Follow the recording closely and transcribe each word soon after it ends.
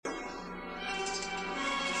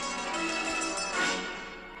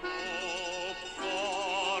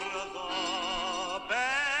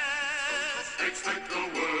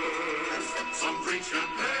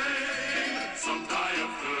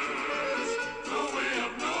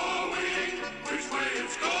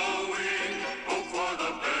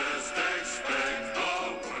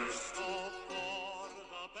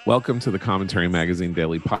Welcome to the Commentary Magazine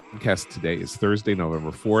Daily Podcast. Today is Thursday,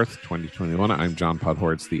 November 4th, 2021. I'm John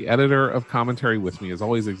Podhoretz, the editor of Commentary. With me, as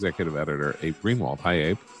always, executive editor Abe Greenwald. Hi,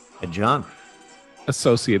 Abe. Hi, John.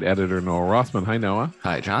 Associate editor Noah Rothman. Hi, Noah.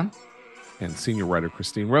 Hi, John. And senior writer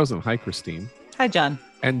Christine Rosen. Hi, Christine. Hi, John.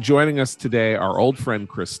 And joining us today, our old friend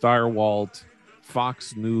Chris Stirewalt,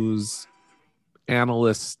 Fox News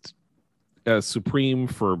analyst, supreme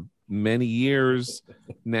for many years,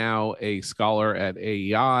 now a scholar at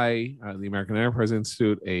AEI, the American Enterprise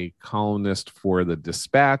Institute, a columnist for The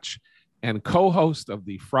Dispatch, and co-host of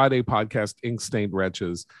the Friday podcast Ink Stained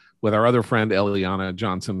Wretches with our other friend Eliana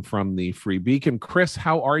Johnson from the Free Beacon. Chris,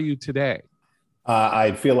 how are you today?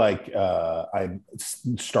 I feel like I'm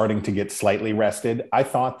starting to get slightly rested. I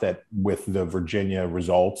thought that with the Virginia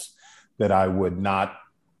results that I would not,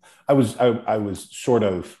 I was sort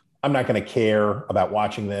of, I'm not going to care about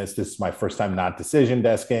watching this. This is my first time not decision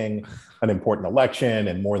desking an important election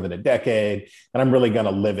in more than a decade, and I'm really going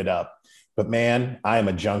to live it up. But man, I am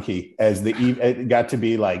a junkie. It got to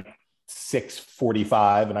be like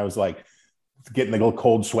 6:45, and I was like getting the little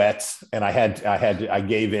cold sweats, and I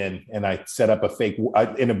gave in, and I set up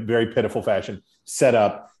in a very pitiful fashion, set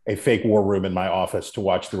up a fake war room in my office to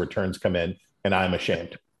watch the returns come in, and I'm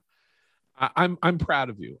ashamed. I'm proud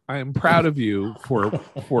of you. I am proud of you for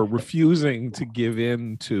refusing to give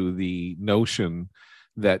in to the notion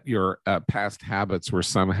that your past habits were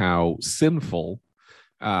somehow sinful.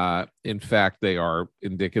 In fact, they are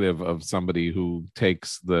indicative of somebody who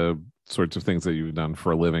takes the sorts of things that you've done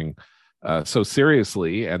for a living so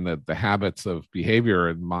seriously, and that the habits of behavior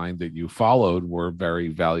and mind that you followed were very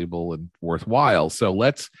valuable and worthwhile. So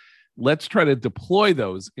let's try to deploy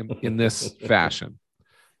those in this fashion.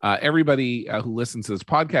 Everybody who listens to this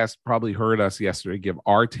podcast probably heard us yesterday give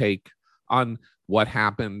our take on what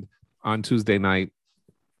happened on Tuesday night.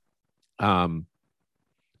 Do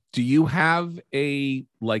you have a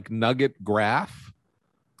nugget graph?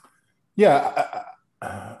 Yeah,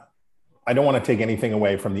 I don't want to take anything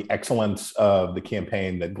away from the excellence of the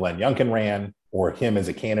campaign that Glenn Youngkin ran, or him as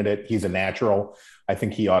a candidate. He's a natural. I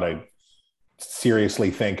think he ought to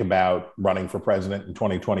seriously think about running for president in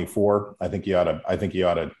 2024. I think he ought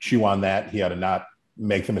to chew on that. He ought to not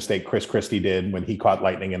make the mistake Chris Christie did when he caught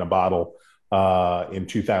lightning in a bottle in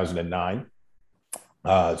 2009.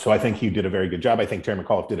 So I think he did a very good job. I think Terry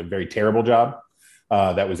McAuliffe did a very terrible job.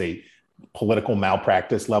 That was a political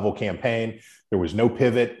malpractice level campaign. There was no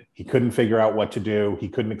pivot. He couldn't figure out what to do. He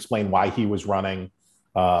couldn't explain why he was running.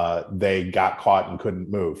 They got caught and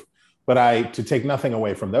couldn't move. But to take nothing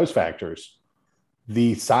away from those factors,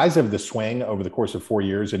 the size of the swing over the course of 4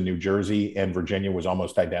 years in New Jersey and Virginia was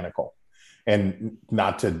almost identical. And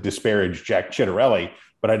not to disparage Jack Ciattarelli,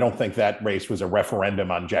 but I don't think that race was a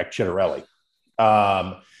referendum on Jack Ciattarelli.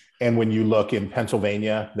 And when you look in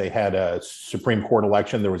Pennsylvania, they had a Supreme Court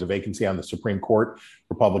election. There was a vacancy on the Supreme Court.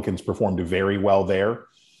 Republicans performed very well there.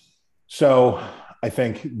 So I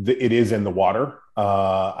think it is in the water.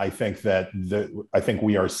 I think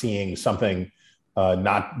we are seeing something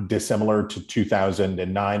not dissimilar to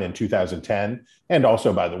 2009 and 2010, and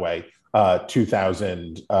also, by the way,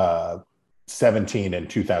 2017 and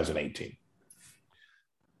 2018.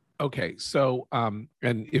 Okay, so and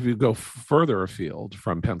if you go further afield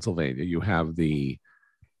from Pennsylvania, you have the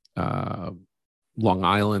Long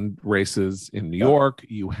Island races in New York.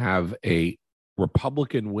 You have a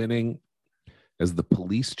Republican winning as the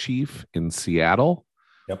police chief in Seattle,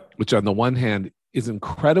 which on the one hand is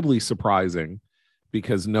incredibly surprising,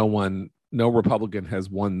 because no Republican has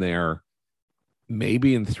won there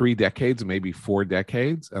maybe in 3 decades, maybe 4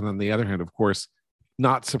 decades. And on the other hand, of course,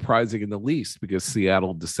 not surprising in the least, because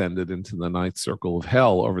Seattle descended into the ninth circle of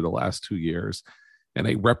hell over the last 2 years, and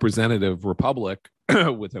a representative republic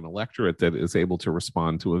with an electorate that is able to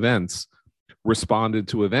responded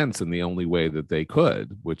to events in the only way that they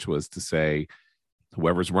could, which was to say,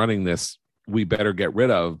 whoever's running this, we better get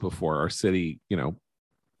rid of before our city,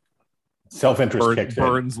 self-interest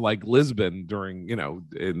burns like Lisbon during,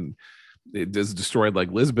 it is destroyed like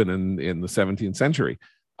Lisbon in the 17th century.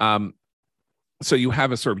 So you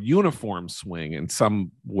have a sort of uniform swing in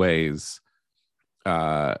some ways.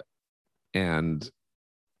 And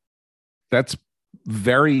that's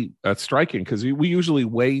very striking, because we usually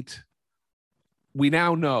wait. We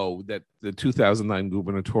now know that the 2009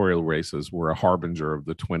 gubernatorial races were a harbinger of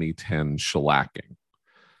the 2010 shellacking,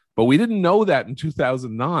 but we didn't know that in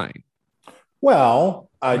 2009.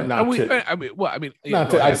 Well, I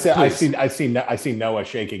see Noah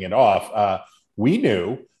shaking it off. We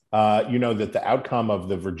knew, that the outcome of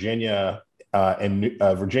the Virginia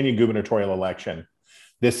Virginia gubernatorial election,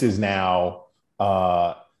 this is now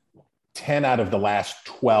 10 out of the last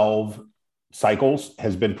 12 cycles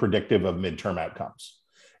has been predictive of midterm outcomes.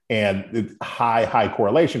 And high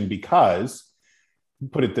correlation because,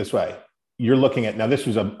 put it this way, you're looking at, now this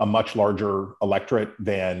was a much larger electorate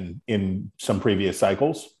than in some previous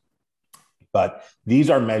cycles, but these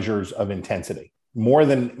are measures of intensity. More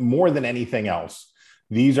than anything else,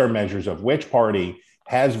 these are measures of which party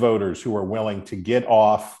has voters who are willing to get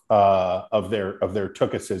off of their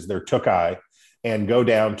tukuses, their tukai, and go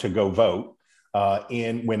down to go vote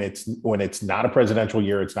in when it's not a presidential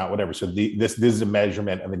year, it's not whatever. So this is a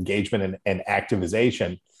measurement of engagement and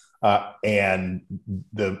activization, and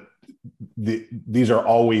these are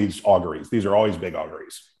always auguries. These are always big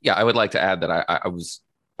auguries. Yeah, I would like to add that I was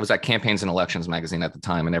at Campaigns and Elections magazine at the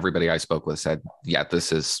time, and everybody I spoke with said, yeah,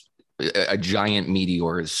 this is a giant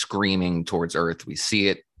meteor is screaming towards Earth. We see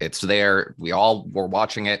it. It's there. We all were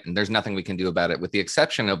watching it, and there's nothing we can do about it, with the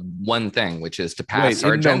exception of one thing, which is to pass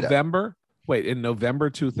our agenda. In November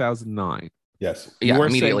 2009. Yes. You were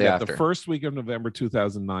immediately after the first week of November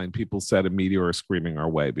 2009, people said a meteor is screaming our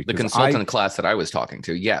way. Because the consultant class that I was talking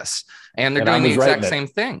to, yes, and they're doing the exact same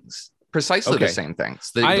things, precisely the same things.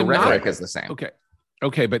 The rhetoric is the same.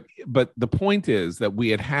 Okay, but the point is that we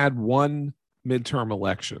had one midterm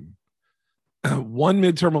election,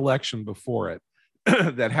 before it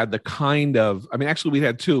that had the kind of, I mean, actually we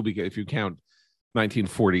had two, because if you count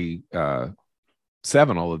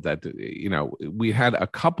 1947, all of that, we had a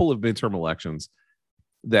couple of midterm elections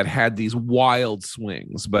that had these wild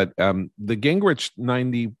swings. But the Gingrich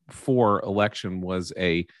 94 election was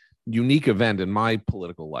a unique event in my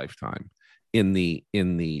political lifetime, in the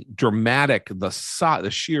dramatic, the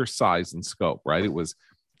sheer size and scope, right? It was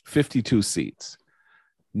 52 seats.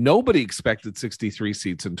 Nobody expected 63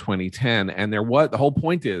 seats in 2010. And the whole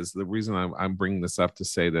point is, the reason I'm bringing this up to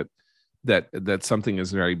say that something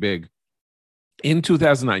is very big. In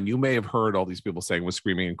 2009, you may have heard all these people saying was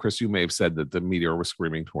screaming, and Chris, you may have said that the meteor was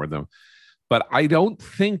screaming toward them. But I don't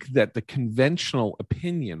think that the conventional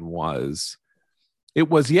opinion was,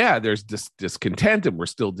 there's discontent, and we're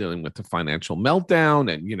still dealing with the financial meltdown,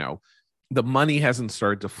 and, the money hasn't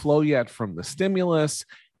started to flow yet from the stimulus,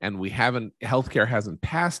 and healthcare hasn't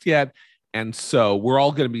passed yet. And so we're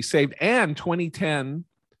all going to be saved. And 2010,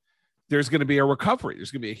 there's going to be a recovery. There's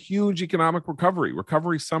going to be a huge economic recovery.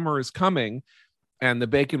 Recovery summer is coming, and the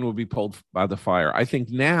bacon will be pulled by the fire. I think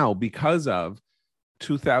now, because of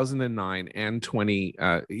 2009 and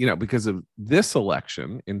because of this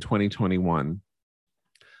election in 2021,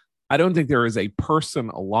 I don't think there is a person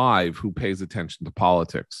alive who pays attention to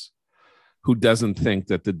politics who doesn't think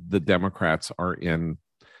that the Democrats are in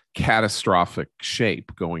catastrophic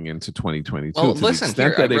shape going into 2022. Well, to listen, the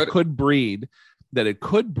extent that it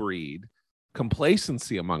could breed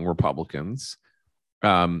complacency among Republicans,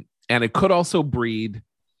 and it could also breed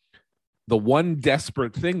the one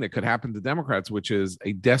desperate thing that could happen to Democrats, which is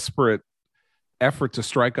a desperate effort to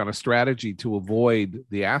strike on a strategy to avoid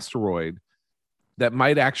the asteroid that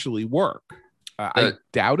might actually work. I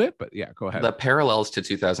doubt it, but yeah, go ahead. The parallels to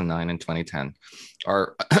 2009 and 2010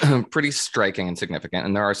 are pretty striking and significant.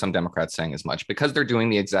 And there are some Democrats saying as much, because they're doing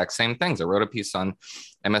the exact same things. I wrote a piece on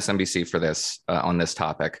MSNBC for this, on this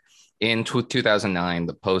topic. In 2009,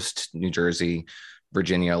 the post-New Jersey,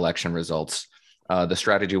 Virginia election results, the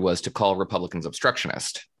strategy was to call Republicans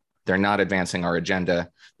obstructionist. They're not advancing our agenda.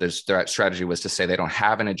 Their strategy was to say they don't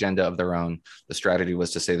have an agenda of their own. The strategy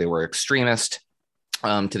was to say they were extremist.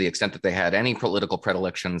 To the extent that they had any political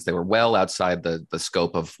predilections, they were well outside the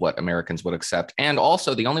scope of what Americans would accept. And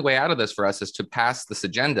also, the only way out of this for us is to pass this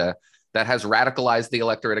agenda that has radicalized the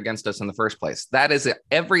electorate against us in the first place. That is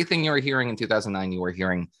everything you were hearing in 2009, you are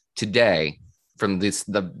hearing today from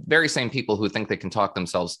the very same people who think they can talk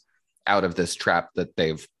themselves out of this trap that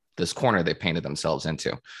this corner they painted themselves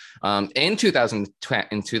into. In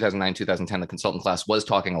 2009, 2010, the consultant class was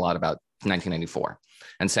talking a lot about 1994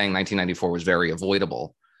 and saying 1994 was very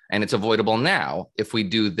avoidable. And it's avoidable now if we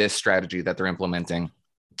do this strategy that they're implementing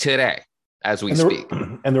today as we speak.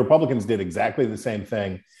 And the Republicans did exactly the same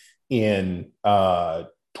thing in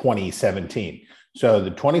 2017. So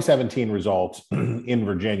the 2017 results in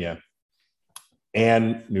Virginia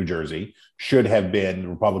and New Jersey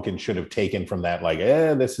Republicans should have taken from that, like,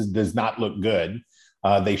 does not look good.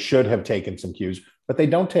 They should have taken some cues, but they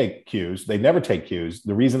don't take cues. They never take cues.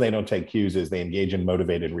 The reason they don't take cues is they engage in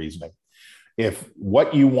motivated reasoning. If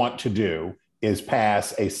what you want to do is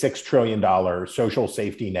pass a $6 trillion social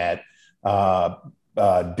safety net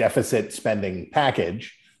deficit spending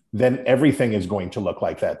package, then everything is going to look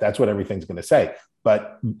like that. That's what everything's going to say.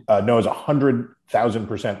 But Noah's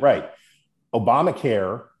 100,000% right.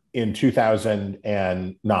 Obamacare in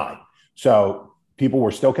 2009. So people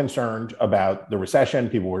were still concerned about the recession.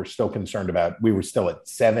 People were still concerned about, we were still at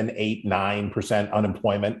 7, 8, 9%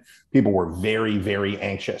 unemployment. People were very, very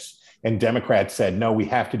anxious. And Democrats said, no, we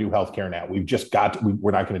have to do healthcare now. We've just got to,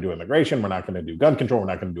 we're not going to do immigration. We're not going to do gun control. We're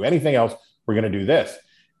not going to do anything else. We're going to do this.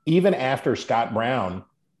 Even after Scott Brown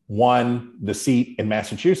won the seat in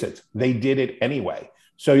Massachusetts, they did it anyway.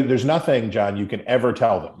 So there's nothing, John, you can ever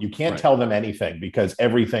tell them. You can't tell them anything because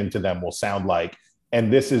everything to them will sound like,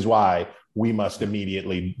 and this is why we must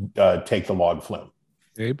immediately take the log flume.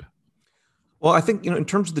 Abe? Well, I think, in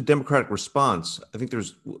terms of the Democratic response, I think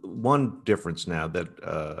there's one difference now that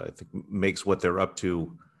I think makes what they're up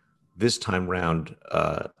to this time round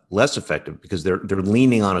less effective, because they're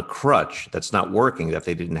leaning on a crutch that's not working that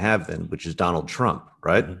they didn't have then, which is Donald Trump,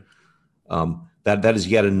 right? Mm-hmm. That is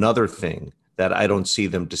yet another thing that I don't see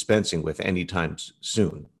them dispensing with anytime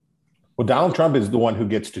soon. Well, Donald Trump is the one who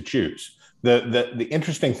gets to choose. The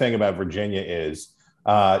interesting thing about Virginia is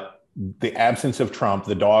the absence of Trump,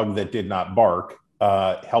 the dog that did not bark,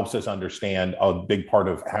 helps us understand a big part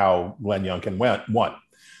of how Glenn Youngkin won.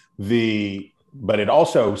 But it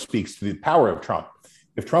also speaks to the power of Trump.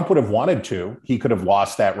 If Trump would have wanted to, he could have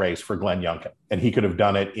lost that race for Glenn Youngkin, and he could have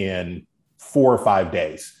done it in 4 or 5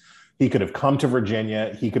 days. He could have come to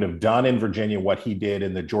Virginia. He could have done in Virginia what he did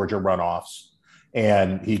in the Georgia runoffs,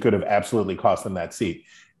 and he could have absolutely cost them that seat.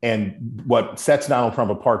 And what sets Donald Trump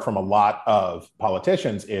apart from a lot of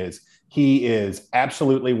politicians is he is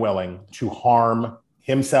absolutely willing to harm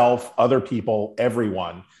himself, other people,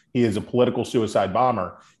 everyone. He is a political suicide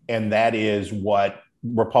bomber. And that is what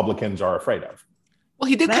Republicans are afraid of. Well,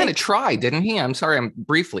 he did kind of try, didn't he? I'm sorry, I'm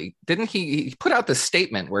briefly. Didn't he put out the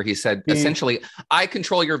statement where he said, essentially, I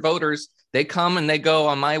control your voters. They come and they go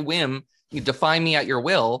on my whim. You defy me at your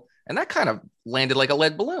will. And that kind of landed like a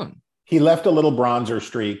lead balloon. He left a little bronzer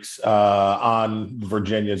streaks on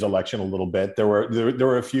Virginia's election a little bit. There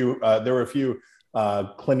were a few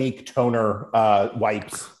Clinique toner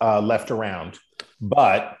wipes left around,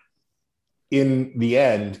 but in the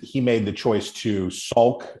end, he made the choice to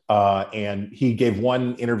sulk, and he gave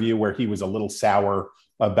one interview where he was a little sour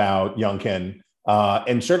about Youngkin.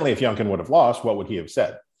 And certainly, if Youngkin would have lost, what would he have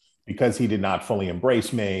said? Because he did not fully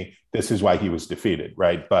embrace me. This is why he was defeated,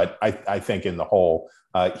 right? But I think in the whole,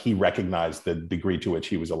 he recognized the degree to which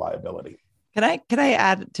he was a liability. Can I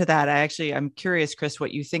add to that? I'm curious, Chris,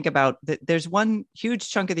 what you think about that. There's one huge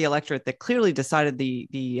chunk of the electorate that clearly decided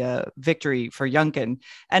the victory for Youngkin,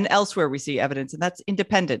 and elsewhere we see evidence, and that's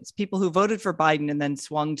independents, people who voted for Biden and then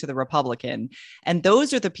swung to the Republican. And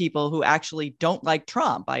those are the people who actually don't like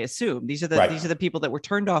Trump, I assume. These are the people that were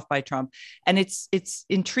turned off by Trump. And it's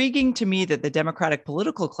intriguing to me that the Democratic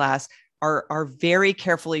political class are very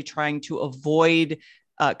carefully trying to avoid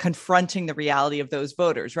confronting the reality of those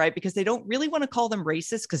voters, right? Because they don't really want to call them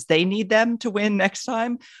racist because they need them to win next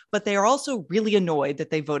time. But they are also really annoyed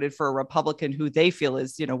that they voted for a Republican who they feel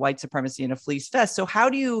is, white supremacy in a fleece vest. So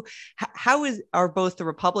how are both the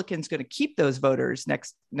Republicans going to keep those voters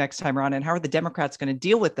next time around? And how are the Democrats going to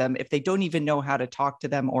deal with them if they don't even know how to talk to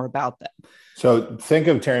them or about them? So think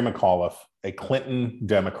of Terry McAuliffe, a Clinton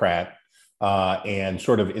Democrat, and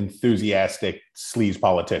sort of enthusiastic sleaze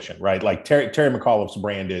politician, right? Like Terry McAuliffe's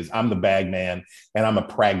brand is, I'm the bag man and I'm a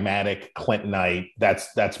pragmatic Clintonite.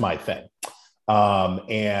 That's my thing.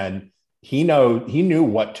 And he knew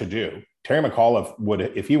what to do. Terry McAuliffe would,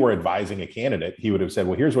 if he were advising a candidate, he would have said,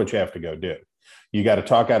 well, here's what you have to go do. You got to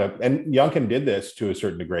talk out of, and Youngkin did this to a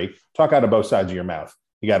certain degree, talk out of both sides of your mouth.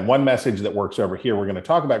 You got one message that works over here. We're going to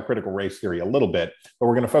talk about critical race theory a little bit, but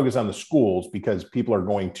we're going to focus on the schools because people are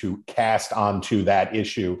going to cast onto that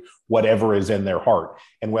issue whatever is in their heart.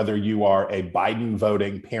 And whether you are a Biden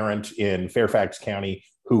voting parent in Fairfax County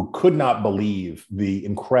who could not believe the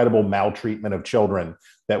incredible maltreatment of children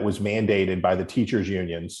that was mandated by the teachers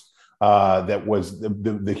unions, that was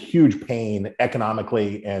the huge pain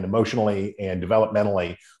economically and emotionally and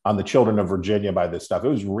developmentally on the children of Virginia by this stuff. It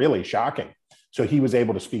was really shocking. So he was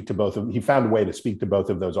able to speak to both of them. He found a way to speak to both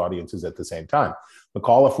of those audiences at the same time.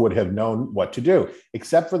 McAuliffe would have known what to do,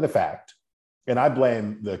 except for the fact, and I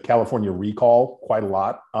blame the California recall quite a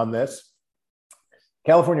lot on this.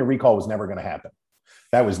 California recall was never going to happen.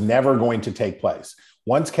 That was never going to take place.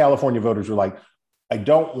 Once California voters were like, I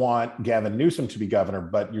don't want Gavin Newsom to be governor,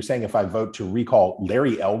 but you're saying if I vote to recall,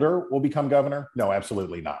 Larry Elder will become governor? No,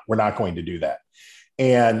 absolutely not. We're not going to do that.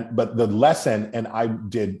 But the lesson, and I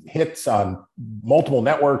did hits on multiple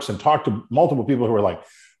networks and talked to multiple people who were like,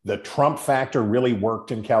 the Trump factor really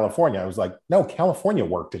worked in California. I was like, no, California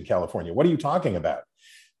worked in California. What are you talking about?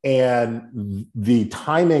 And the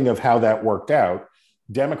timing of how that worked out,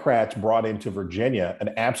 Democrats brought into Virginia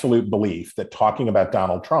an absolute belief that talking about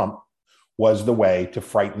Donald Trump was the way to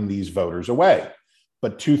frighten these voters away.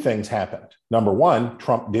 But two things happened. Number one,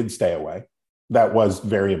 Trump did stay away. That was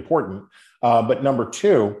very important. But number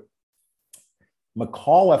two,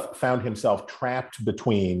 McAuliffe found himself trapped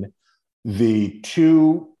between the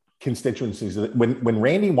two constituencies. When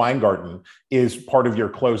Randy Weingarten is part of your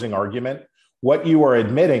closing argument, what you are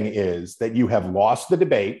admitting is that you have lost the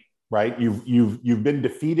debate, right? You've been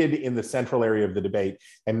defeated in the central area of the debate,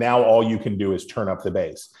 and now all you can do is turn up the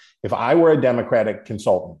bass. If I were a Democratic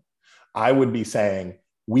consultant, I would be saying,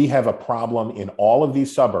 we have a problem in all of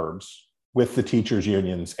these suburbs with the teachers'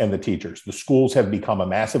 unions and the teachers. The schools have become a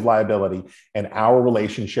massive liability, and our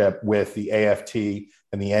relationship with the AFT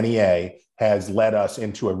and the NEA has led us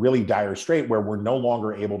into a really dire strait where we're no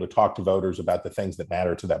longer able to talk to voters about the things that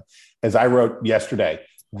matter to them. As I wrote yesterday,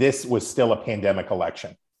 this was still a pandemic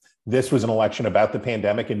election. This was an election about the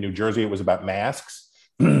pandemic. In New Jersey, it was about masks,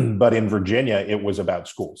 but in Virginia, it was about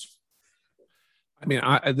schools. I mean,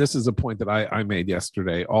 this is a point that I made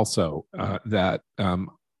yesterday also, that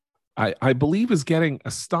I believe is getting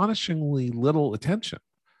astonishingly little attention.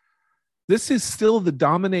 This is still the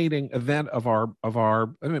dominating event of our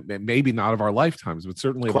I mean, maybe not of our lifetimes, but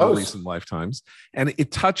certainly of our recent lifetimes. And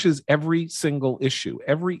it touches every single issue.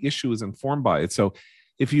 Every issue is informed by it. So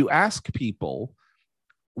if you ask people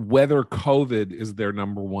whether COVID is their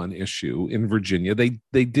number one issue in Virginia,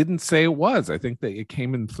 they didn't say it was. I think that it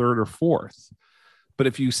came in third or fourth. But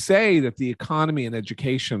if you say that the economy and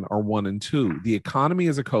education are 1 and 2, the economy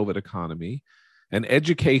is a COVID economy, and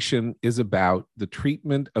education is about the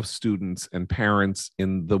treatment of students and parents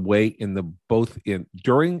in the way,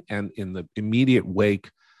 during and in the immediate wake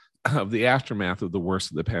of the aftermath of the worst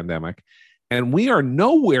of the pandemic. And we are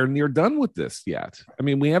nowhere near done with this yet. I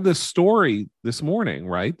mean, we have this story this morning,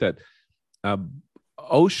 right, that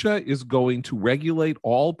OSHA is going to regulate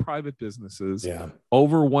all private businesses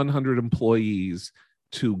over 100 employees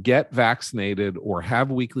to get vaccinated or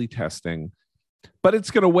have weekly testing. But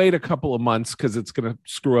it's going to wait a couple of months because it's going to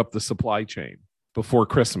screw up the supply chain before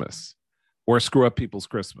Christmas or screw up people's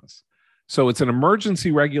Christmas. So it's an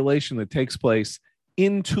emergency regulation that takes place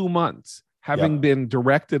in 2 months, having been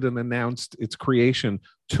directed and announced its creation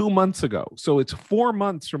 2 months ago. So it's 4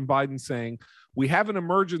 months from Biden saying, we have an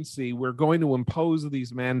emergency, we're going to impose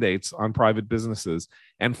these mandates on private businesses.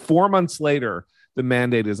 And 4 months later, the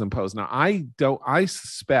mandate is imposed. Now, I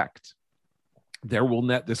suspect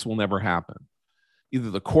this will never happen. Either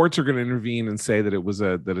the courts are going to intervene and say that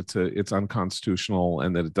it's unconstitutional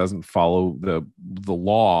and that it doesn't follow the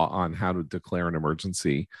law on how to declare an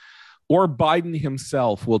emergency, or Biden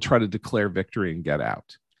himself will try to declare victory and get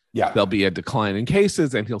out. Yeah, there'll be a decline in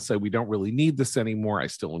cases, and he'll say, we don't really need this anymore. I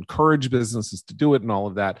still encourage businesses to do it and all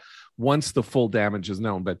of that once the full damage is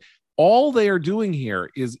known. But all they are doing here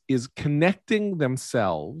is connecting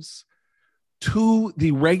themselves to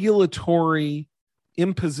the regulatory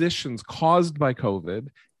impositions caused by COVID,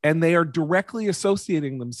 and they are directly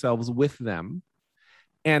associating themselves with them.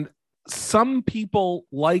 And some people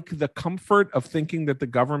like the comfort of thinking that the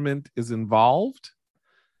government is involved,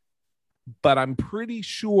 but I'm pretty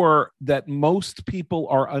sure that most people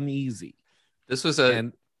are uneasy. This was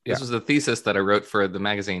a thesis that I wrote for the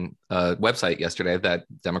magazine website yesterday, that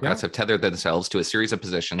Democrats have tethered themselves to a series of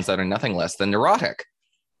positions that are nothing less than neurotic.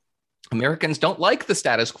 Americans don't like the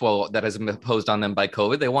status quo that has been imposed on them by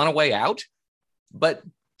COVID. They want a way out, but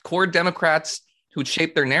core Democrats who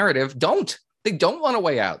shape their narrative don't. They don't want a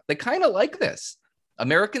way out. They kind of like this.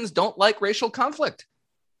 Americans don't like racial conflict.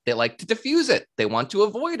 They like to diffuse it. They want to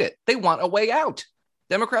avoid it. They want a way out.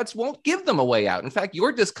 Democrats won't give them a way out. In fact,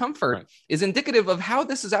 your discomfort is indicative of how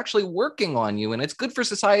this is actually working on you, and it's good for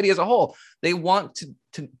society as a whole. They want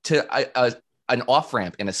an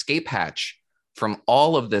off-ramp, an escape hatch from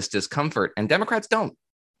all of this discomfort, and Democrats don't.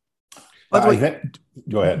 By the way,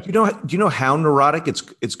 go ahead. Do you know how neurotic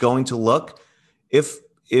it's going to look if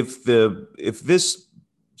this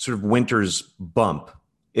sort of winter's bump,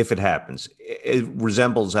 if it happens, it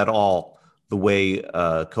resembles at all the way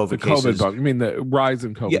COVID cases. COVID bump. You mean the rise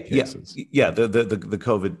in COVID cases? Yeah. The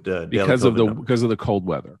COVID because of the cold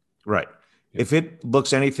weather, right? Yeah. If it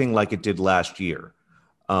looks anything like it did last year,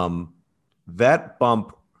 that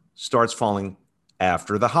bump starts falling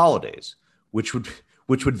after the holidays, which would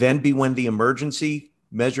then be when the emergency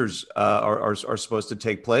measures are supposed to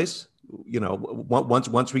take place. You know,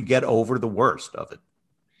 once we get over the worst of it.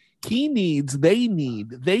 They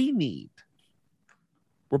need.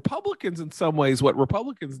 Republicans, in some ways, what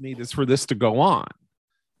Republicans need is for this to go on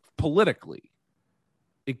politically.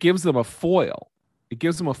 It gives them a foil. It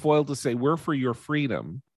gives them a foil to say, we're for your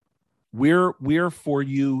freedom. We're for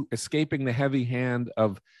you escaping the heavy hand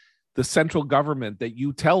of the central government that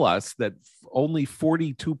you tell us that only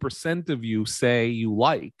 42% of you say you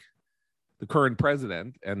like, the current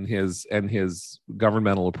president and his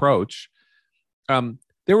governmental approach,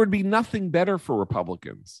 there would be nothing better for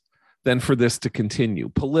Republicans than for this to continue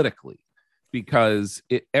politically, because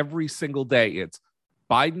every single day it's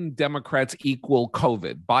Biden Democrats equal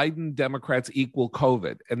COVID, Biden Democrats equal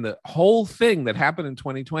COVID. And the whole thing that happened in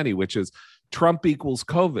 2020, which is Trump equals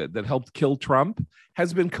COVID, that helped kill Trump,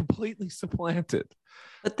 has been completely supplanted.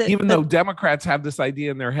 Even though Democrats have this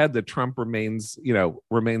idea in their head that Trump remains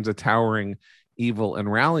a towering evil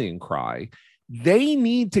and rallying cry, they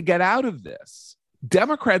need to get out of this.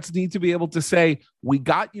 Democrats need to be able to say, we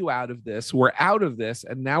got you out of this, we're out of this,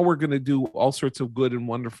 and now we're going to do all sorts of good and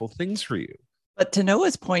wonderful things for you. But to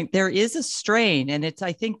Noah's point, there is a strain, and it's,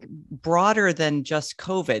 I think, broader than just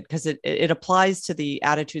COVID, because it applies to the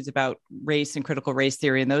attitudes about race and critical race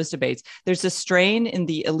theory and those debates. There's a strain in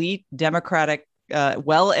the elite Democratic,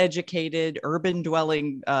 well-educated,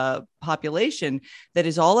 urban-dwelling population that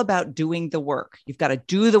is all about doing the work. You've got to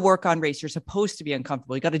do the work on race. You're supposed to be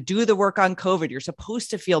uncomfortable. You got to do the work on COVID. You're supposed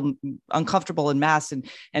to feel uncomfortable in mass,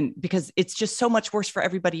 and because it's just so much worse for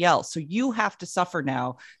everybody else. So you have to suffer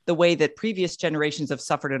now the way that previous generations have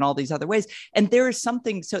suffered in all these other ways. And there is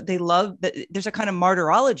something, so they love that there's a kind of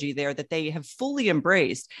martyrology there that they have fully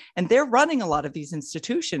embraced, and they're running a lot of these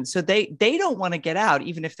institutions. So they don't want to get out,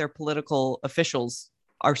 even if their political officials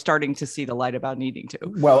are starting to see the light about needing to.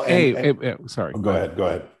 Well, sorry. Go ahead.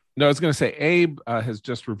 No, I was going to say, Abe has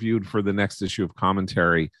just reviewed for the next issue of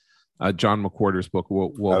Commentary John McWhorter's book,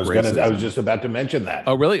 Woke Racism. I was just about to mention that.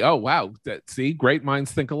 Oh, really? Oh, wow. See, great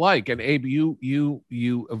minds think alike. And Abe, you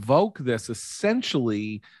evoke this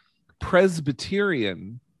essentially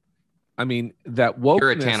Presbyterian. I mean, that wokeness.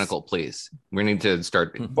 Puritanical, please. We need to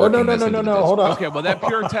start. No. Hold on. Okay, well, that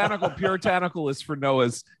puritanical is for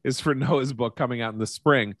Noah's book coming out in the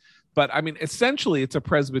spring. But I mean, essentially, it's a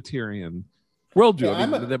Presbyterian worldview. Yeah,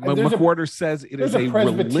 McWhorter says it is a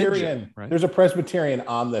religion. Right? There's a Presbyterian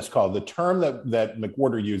on this call. The term that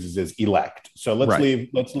McWhorter uses is elect. So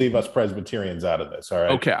let's leave us Presbyterians out of this. All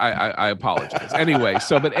right. Okay, I apologize. Anyway,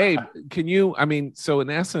 but Abe, can you? I mean, so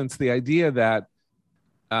in essence, the idea that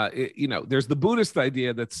there's the Buddhist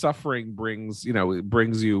idea that suffering brings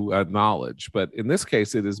you knowledge, but in this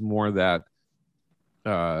case, it is more that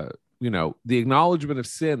the acknowledgement of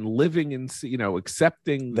sin, living in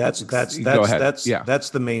accepting. That's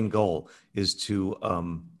the main goal, is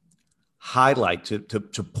to highlight,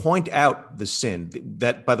 to point out the sin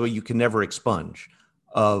that, by the way, you can never expunge.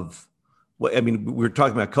 I mean, we were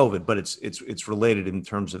talking about COVID, but it's related in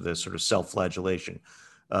terms of this sort of self-flagellation.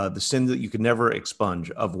 The sin that you can never expunge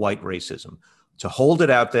of white racism, to hold it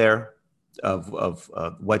out there, of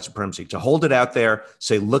white supremacy, to hold it out there,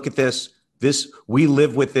 say, look at this, we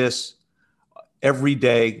live with this every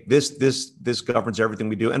day. This governs everything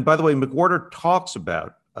we do. And by the way, McWhorter talks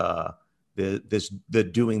about the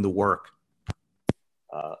doing the work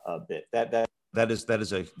a bit. That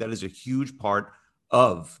is a huge part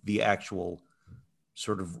of the actual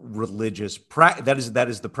sort of religious that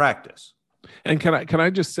is the practice. And can I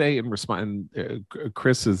just say in response,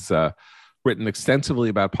 Chris has written extensively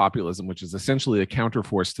about populism, which is essentially a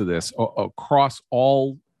counterforce to this across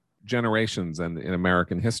all generations and in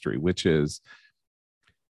American history, which is,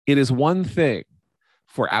 it is one thing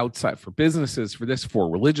for businesses, for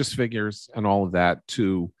religious figures and all of that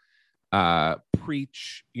to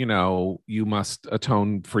preach, you must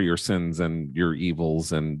atone for your sins and your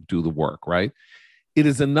evils and do the work, right? It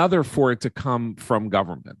is another for it to come from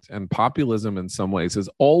government. And populism in some ways has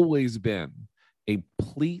always been a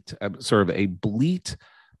bleat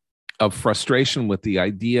of frustration with the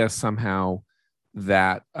idea somehow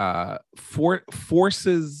that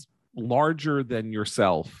forces larger than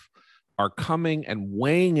yourself are coming and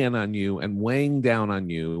weighing in on you and weighing down on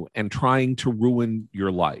you and trying to ruin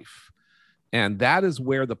your life. And that is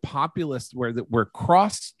where the populists, where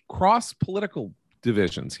cross political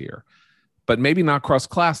divisions here, but maybe not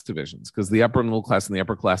cross-class divisions, because the upper and middle class and the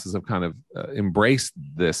upper classes have kind of embraced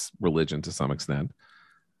this religion to some extent.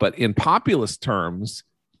 But in populist terms,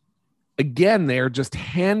 again, they're just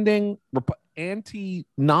handing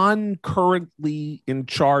non-currently in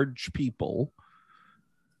charge people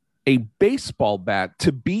a baseball bat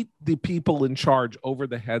to beat the people in charge over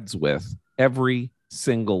the heads with every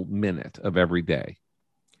single minute of every day.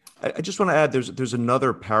 I just want to add, there's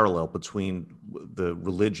another parallel between the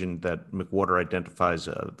religion that McWhorter identifies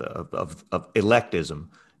of electism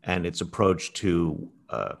and its approach to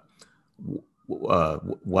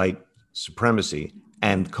white supremacy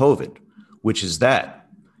and COVID, which is that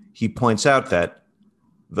he points out that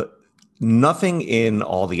nothing in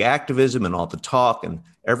all the activism and all the talk and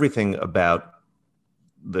everything about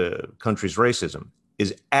the country's racism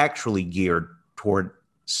is actually geared toward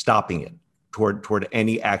stopping it, toward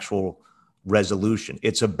any actual resolution.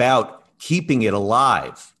 It's about keeping it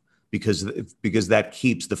alive because that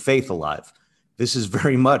keeps the faith alive. This is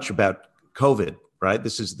very much about COVID, right?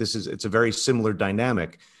 It's a very similar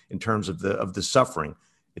dynamic in terms of the suffering.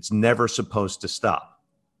 It's never supposed to stop.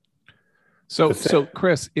 So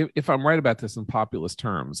Chris, if I'm right about this in populist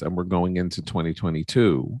terms, and we're going into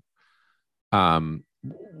 2022, how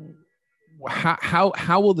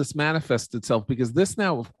will this manifest itself? Because this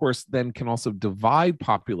now, of course, then can also divide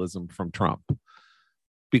populism from Trump,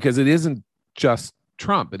 because it isn't just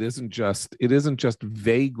Trump. It isn't just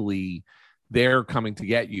vaguely they're coming to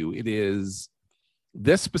get you. It is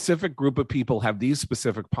this specific group of people have these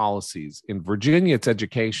specific policies. In Virginia, it's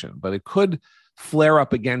education, but it could flare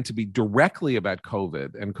up again to be directly about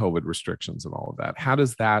COVID and COVID restrictions and all of that.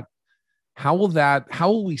 How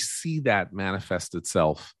will we see that manifest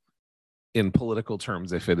itself in political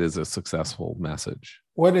terms if it is a successful message?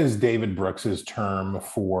 What is David Brooks's term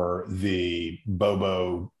for the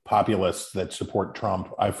bobo populists that support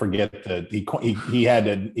Trump? I forget that he had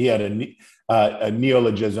a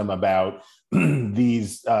neologism about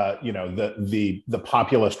these the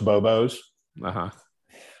populist bobos.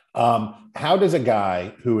 How does a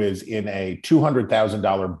guy who is in a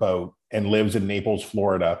 $200,000 boat and lives in Naples,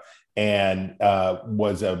 Florida, and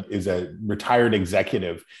is a retired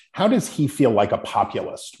executive, how does he feel like a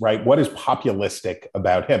populist, right? What is populistic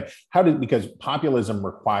about him? Because populism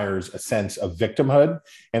requires a sense of victimhood,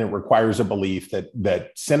 and it requires a belief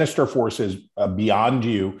that sinister forces beyond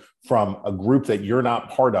you from a group that you're not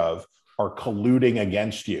part of are colluding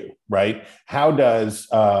against you, right?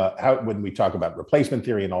 When we talk about replacement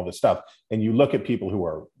theory and all this stuff, and you look at people who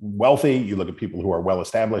are wealthy, you look at people who are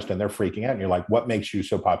well-established, and they're freaking out, and you're like, what makes you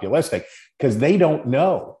so populistic? Because they don't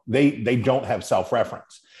know. They don't have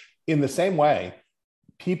self-reference. In the same way,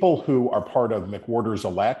 people who are part of McWhorter's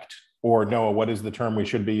elect, or Noah, what is the term we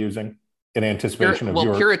should be using in anticipation of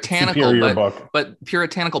your superior book? But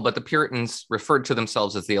puritanical, but the Puritans referred to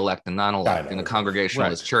themselves as the elect and non-elect. In a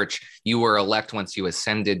Congregationalist church, you were elect once you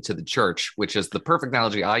ascended to the church, which is the perfect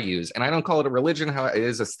analogy I use. And I don't call it a religion, how it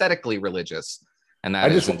is aesthetically religious. And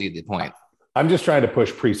that is indeed the point. I'm just trying to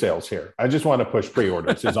push pre-sales here. I just want to push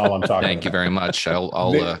pre-orders is all I'm talking Thank about. you very much.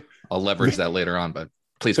 I'll leverage that later on, but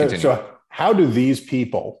please continue. So how do these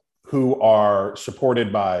people who are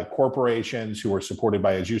supported by corporations, who are supported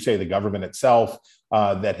by, as you say, the government itself,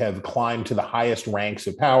 that have climbed to the highest ranks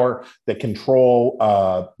of power, that control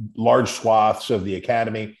large swaths of the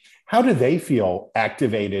academy, how do they feel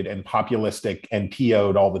activated and populistic and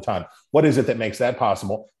PO'd all the time? What is it that makes that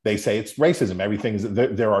possible? They say it's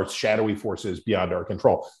racism. There are shadowy forces beyond our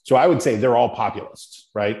control. So I would say they're all populists,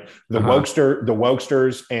 right? The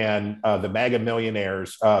wokesters and the MAGA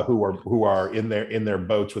millionaires who are in their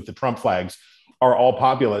boats with the Trump flags are all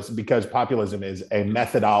populists, because populism is a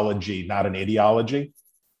methodology, not an ideology.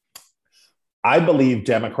 I believe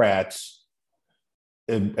Democrats,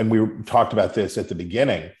 and we talked about this at the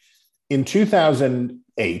beginning, in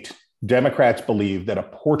 2008, Democrats believed that a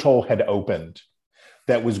portal had opened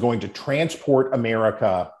that was going to transport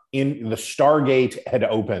America in. The Stargate had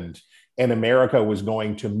opened, and America was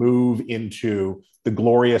going to move into the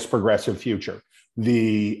glorious progressive future.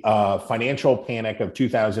 The financial panic of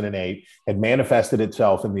 2008 had manifested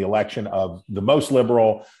itself in the election of the most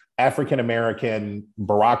liberal African-American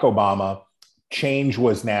Barack Obama. Change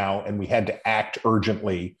was now, and we had to act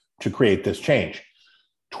urgently to create this change.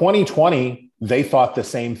 2020, they thought the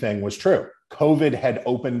same thing was true. COVID had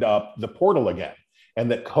opened up the portal again, and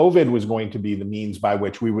that COVID was going to be the means by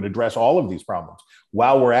which we would address all of these problems.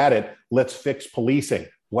 While we're at it, let's fix policing.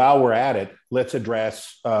 While we're at it, let's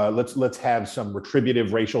address, let's have some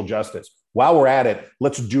retributive racial justice. While we're at it,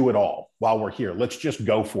 let's do it all. While we're here, let's just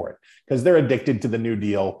go for it. Because they're addicted to the New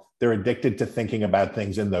Deal. They're addicted to thinking about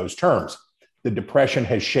things in those terms. The Depression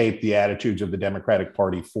has shaped the attitudes of the Democratic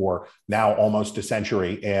Party for now almost a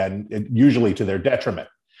century, and usually to their detriment.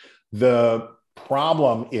 The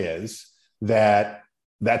problem is that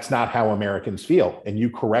that's not how Americans feel. And you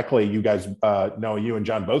guys, Noah, you and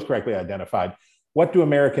John both correctly identified, what do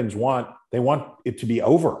Americans want? They want it to be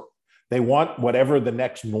over. They want whatever the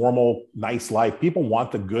next normal, nice life. People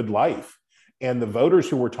want the good life. And the voters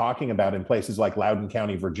who we're talking about in places like Loudoun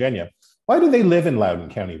County, Virginia, why do they live in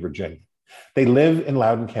Loudoun County, Virginia? They live in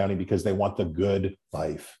Loudoun County because they want the good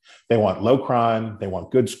life. They want low crime. They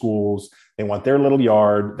want good schools. They want their little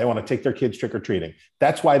yard. They want to take their kids trick-or-treating.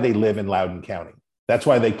 That's why they live in Loudoun County. That's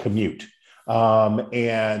why they commute.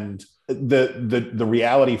 And the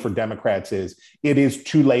reality for Democrats is it is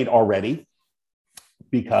too late already,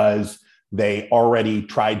 because they already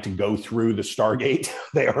tried to go through the Stargate.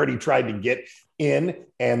 They already tried to get in,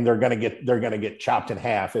 and they're going to get chopped in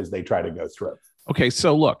half as they try to go through. Okay,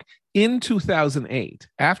 so look, in 2008,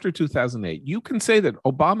 after 2008, you can say that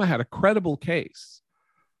Obama had a credible case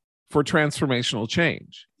for transformational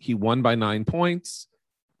change. He won by 9 points.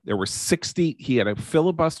 There were 60. He had a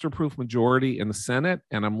filibuster-proof majority in the Senate,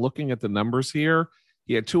 and I'm looking at the numbers here.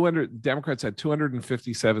 He had 200. Democrats had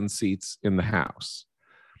 257 seats in the House.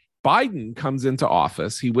 Biden comes into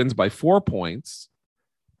office. He wins by 4 points.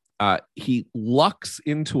 He lucks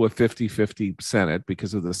into a 50-50 Senate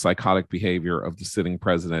because of the psychotic behavior of the sitting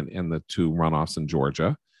president in the 2 runoffs in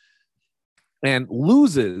Georgia, and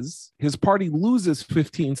his party loses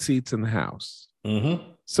 15 seats in the House,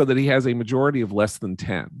 so that he has a majority of less than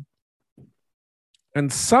 10.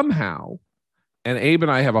 And somehow, and Abe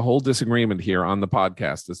and I have a whole disagreement here on the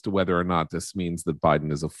podcast as to whether or not this means that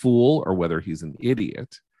Biden is a fool or whether he's an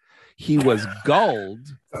idiot. He was gulled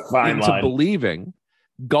into believing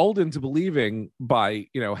by,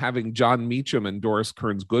 having John Meacham and Doris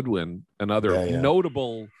Kearns Goodwin and other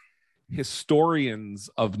notable historians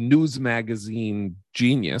of news magazine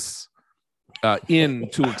genius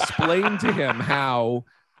to explain to him how,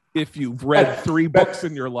 if you've read 3 books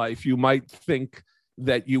in your life, you might think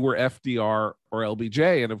that you were FDR or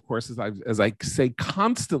LBJ. And of course, as I say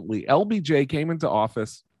constantly, LBJ came into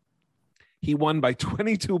office. He won by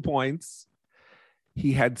 22 points.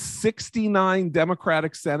 He had 69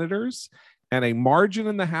 Democratic senators and a margin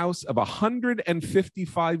in the House of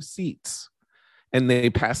 155 seats. And they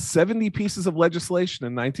passed 70 pieces of legislation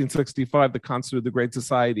in 1965 that constituted the Great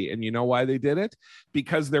Society. And you know why they did it?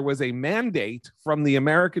 Because there was a mandate from the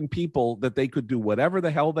American people that they could do whatever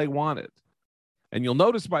the hell they wanted. And you'll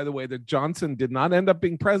notice, by the way, that Johnson did not end up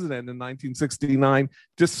being president in 1969,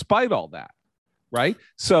 despite all that, right?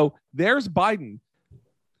 So there's Biden,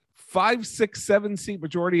 5, 6, 7 seat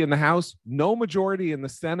majority in the House, no majority in the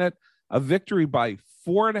Senate, a victory by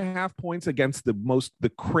 4.5 points against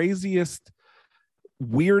the craziest,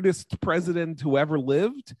 weirdest president who ever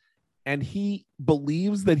lived. And he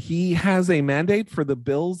believes that he has a mandate for the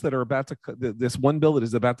bills that are about to, this one bill that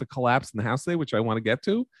is about to collapse in the House today, which I want to get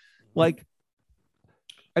to.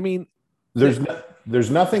 There's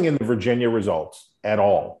nothing in the Virginia results at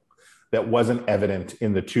all that wasn't evident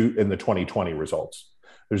in the 2020 results.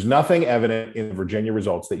 There's nothing evident in the Virginia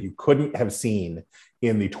results that you couldn't have seen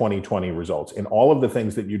in the 2020 results. In all of the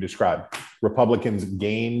things that you described, Republicans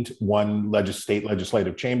gained 1 state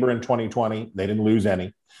legislative chamber in 2020. They didn't lose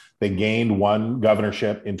any. They gained 1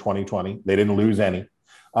 governorship in 2020. They didn't lose any.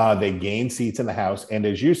 They gained seats in the House. And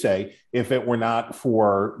as you say, if it were not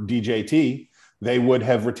for DJT, they would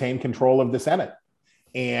have retained control of the Senate.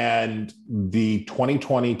 And the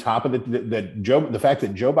 2020 the fact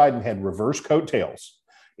that Joe Biden had reverse coattails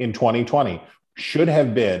in 2020 should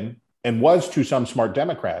have been, and was to some smart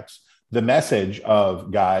Democrats, the message of,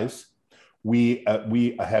 guys, we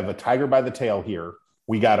have a tiger by the tail here.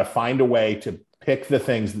 We got to find a way to pick the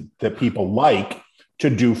things that people like to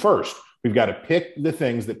do first. We've got to pick the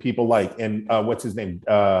things that people like. And what's his name?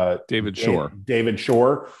 David Shore. David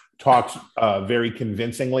Shore talks very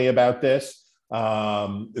convincingly about this.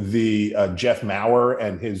 Jeff Maurer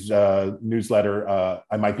and his newsletter,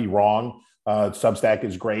 I Might Be Wrong, Substack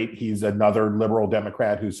is great. He's another liberal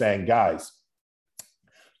Democrat who's saying, guys,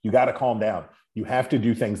 you got to calm down. You have to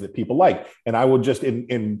do things that people like. And I will just,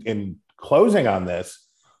 in closing on this,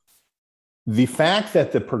 the fact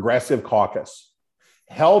that the Progressive Caucus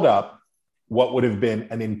held up what would have been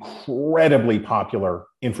an incredibly popular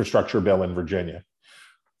infrastructure bill in Virginia,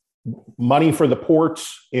 money for the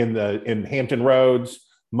ports in Hampton Roads,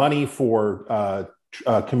 money for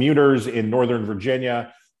commuters in Northern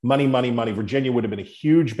Virginia, money. Virginia would have been a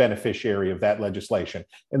huge beneficiary of that legislation,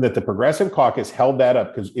 and that the Progressive Caucus held that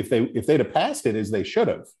up, because if they'd have passed it as they should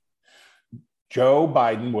have, Joe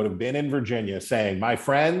Biden would have been in Virginia saying, my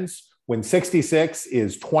friends, when 66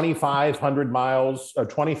 is 2,500 miles,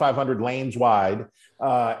 2,500 lanes wide,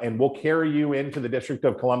 and we'll carry you into the District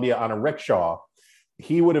of Columbia on a rickshaw,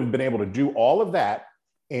 he would have been able to do all of that,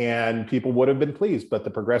 and people would have been pleased. But the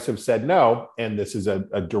progressives said no, and this is a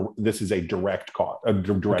direct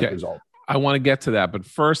result. I want to get to that, but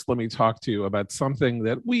first, let me talk to you about something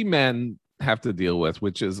that we men have to deal with,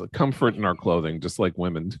 which is a comfort in our clothing, just like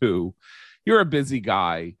women do. You're a busy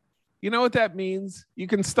guy. You know what that means? You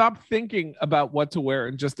can stop thinking about what to wear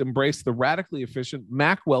and just embrace the radically efficient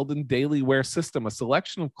Mack Weldon daily wear system, a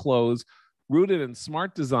selection of clothes rooted in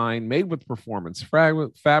smart design, made with performance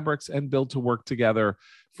fabrics, and built to work together.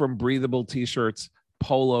 From breathable t-shirts,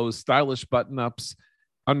 polos, stylish button-ups,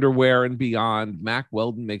 underwear, and beyond, Mack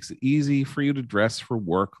Weldon makes it easy for you to dress for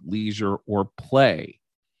work, leisure, or play.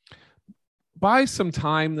 Buy some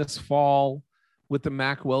time this fall with the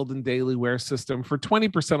Mack Weldon Daily Wear System. For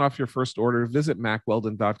 20% off your first order, visit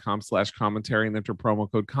mackweldon.com/commentary and enter promo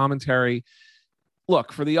code commentary.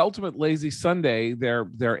 Look, for the ultimate lazy Sunday,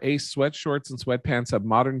 their Ace sweat shorts and sweatpants have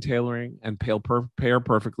modern tailoring and pair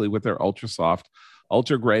perfectly with their ultra soft,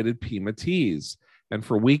 ultra graded Pima tees. And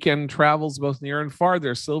for weekend travels, both near and far,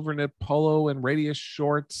 their silver knit polo and radius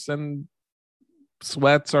shorts and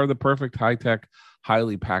sweats are the perfect high-tech,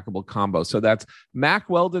 highly packable combo. So that's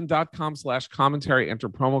mackweldon.com/commentary. Enter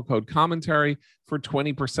promo code commentary for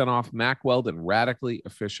 20% off. Mack Weldon, radically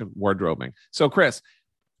efficient wardrobing. So Chris,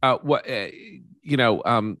 I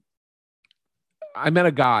met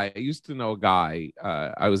a guy. I used to know a guy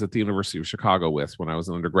I was at the University of Chicago with when I was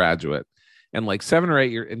an undergraduate, and like 7 or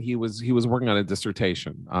 8 years, and he was working on a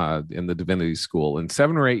dissertation in the divinity school. And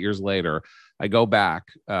 7 or 8 years later, I go back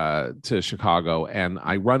to Chicago and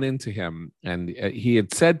I run into him, and he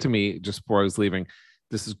had said to me just before I was leaving,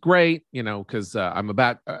 "This is great, because I'm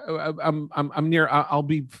near. I'll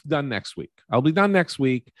be done next week. I'll be done next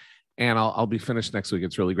week, and I'll be finished next week.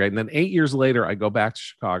 It's really great." And then 8 years later, I go back to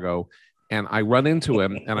Chicago, and I run into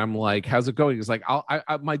him, and I'm like, "How's it going?" He's like,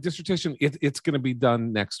 "My dissertation, it's going to be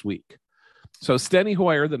done next week." So Steny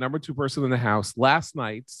Hoyer, the number 2 person in the House, last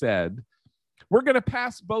night said, "We're going to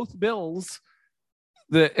pass both bills,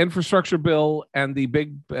 the infrastructure bill and the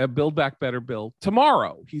big Build Back Better bill,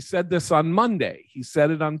 tomorrow." He said this on Monday. He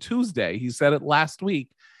said it on Tuesday. He said it last week.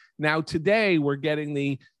 Now today we're getting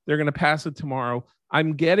they're going to pass it tomorrow.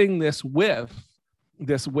 I'm getting this whiff,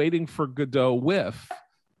 this waiting for Godot whiff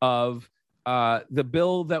of the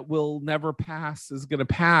bill that will never pass is going to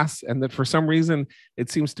pass, and that for some reason it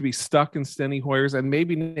seems to be stuck in Steny Hoyer's and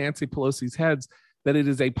maybe Nancy Pelosi's heads, that it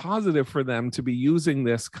is a positive for them to be using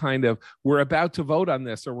this kind of, we're about to vote on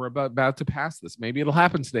this, or we're about to pass this. Maybe it'll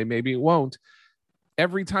happen today, maybe it won't.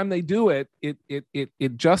 Every time they do it,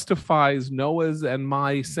 it justifies Noah's and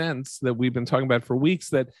my sense that we've been talking about for weeks,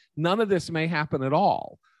 that none of this may happen at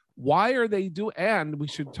all. Why are they doing? And we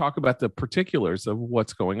should talk about the particulars of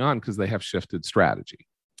what's going on, because they have shifted strategy,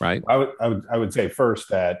 right? I would say first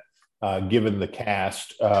that given the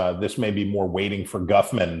cast, this may be more waiting for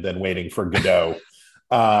Guffman than waiting for Godot.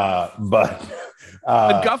 But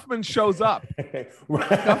Guffman shows up.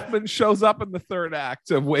 Guffman shows up in the third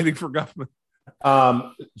act of Waiting for Guffman.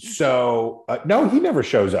 No, he never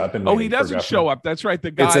shows up. He doesn't show up. That's right.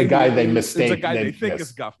 The guy. It's a guy they mistake. It's a guy they think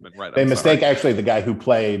is Guffman, right? They mistake actually the guy who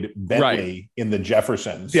played Bentley in the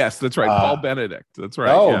Jeffersons. Yes, that's right. Paul Benedict. That's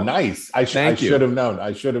right. Oh, yeah. Nice. I should have known.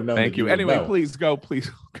 Thank you. Anyway, please go.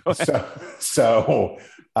 Please go ahead.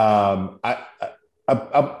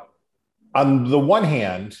 On the one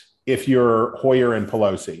hand, if you're Hoyer and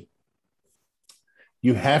Pelosi,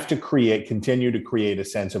 you have to continue to create a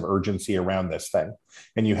sense of urgency around this thing.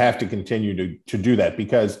 And you have to continue to do that,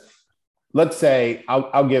 because let's say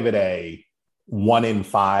I'll give it a 1 in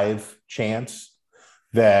 5 chance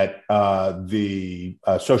that the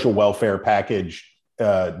social welfare package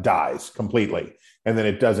dies completely and then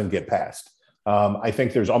it doesn't get passed. I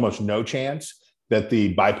think there's almost no chance that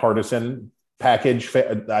the bipartisan package,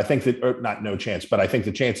 I think that, not no chance, but I think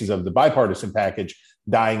the chances of the bipartisan package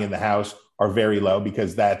dying in the House are very low,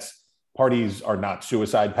 because parties are not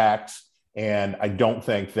suicide pacts. And I don't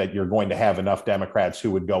think that you're going to have enough Democrats who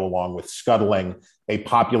would go along with scuttling a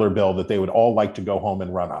popular bill that they would all like to go home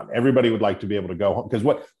and run on. Everybody would like to be able to go home, because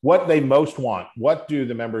what they most want, what do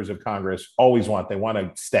the members of Congress always want? They want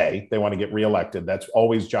to stay. They want to get reelected. That's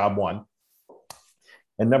always job one.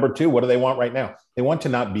 And number 2, what do they want right now? They want to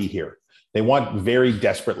not be here. They want very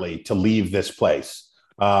desperately to leave this place.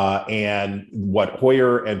 And what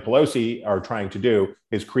Hoyer and Pelosi are trying to do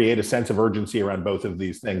is create a sense of urgency around both of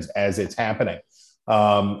these things as it's happening.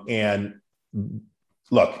 And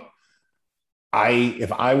look,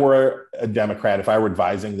 if I were a Democrat, if I were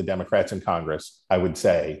advising the Democrats in Congress, I would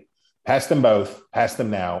say, pass them both, pass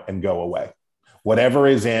them now, and go away. Whatever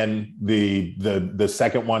is in the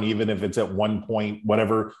second one, even if it's at 1 point,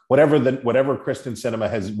 whatever Kristen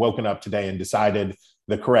Sinema has woken up today and decided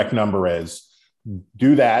the correct number is,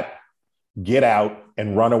 do that, get out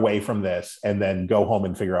and run away from this, and then go home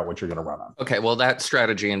and figure out what you're going to run on. Okay, well, that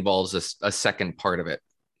strategy involves a second part of it,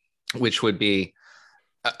 which would be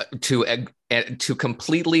to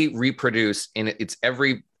completely reproduce in its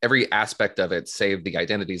every aspect of it, save the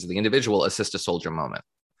identities of the individual, assist a soldier moment.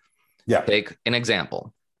 Yeah. Take an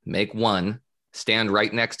example. Make one stand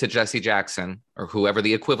right next to Jesse Jackson or whoever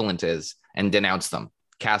the equivalent is and denounce them,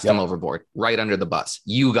 cast them overboard, right under the bus.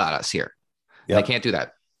 You got us here. They can't do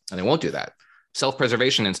that, and they won't do that.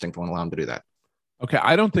 Self-preservation instinct won't allow them to do that. Okay,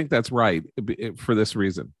 I don't think that's right for this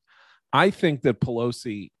reason. I think that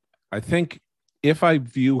Pelosi, if I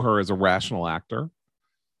view her as a rational actor,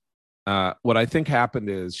 what I think happened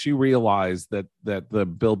is she realized that the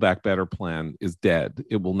Build Back Better plan is dead.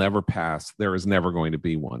 It will never pass. There is never going to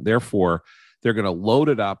be one. Therefore, they're going to load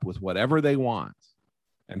it up with whatever they want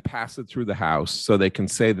and pass it through the House so they can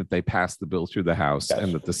say that they passed the bill through the House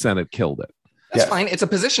and that the Senate killed it. That's fine. It's a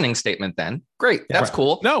positioning statement then. Great. That's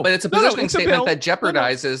cool. No, but it's a positioning statement that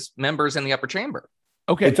jeopardizes members in the upper chamber.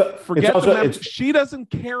 Okay, she doesn't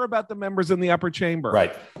care about the members in the upper chamber.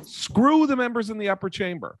 Right. Screw the members in the upper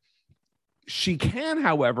chamber. She can,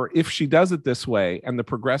 however, if she does it this way, and the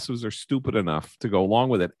progressives are stupid enough to go along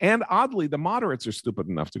with it, and oddly, the moderates are stupid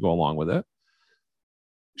enough to go along with it,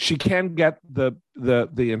 she can get the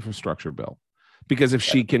infrastructure bill. Because if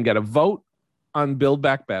she can get a vote on Build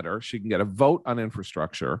Back Better, she can get a vote on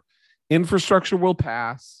infrastructure. Infrastructure will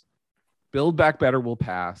pass. Build Back Better will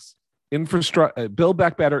pass. Build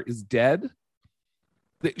Back Better is dead.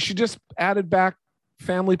 She just added back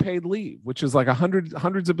family paid leave, which is like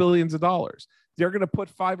hundreds of billions of dollars. They're going to put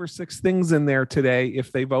 5 or 6 things in there today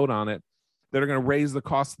if they vote on it that are going to raise the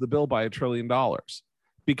cost of the bill by $1 trillion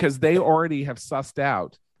because they already have sussed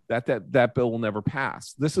out that bill will never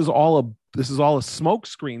pass. This is all a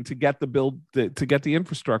smokescreen to get the bill to get the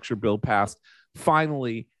infrastructure bill passed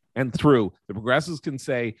finally and through. The progressives can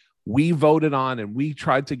say, we voted on and we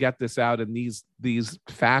tried to get this out, and these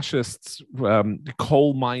fascists,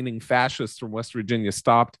 coal mining fascists from West Virginia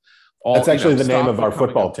stopped. That's actually the name of our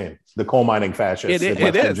football team, the coal mining fascists.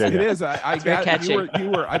 It is. I got you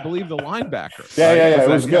were, I believe, the linebacker. Yeah. It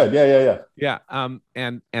was good. Yeah.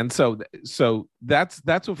 And so that's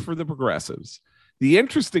what for the progressives. The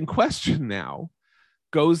interesting question now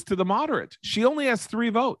goes to the moderate. She only has 3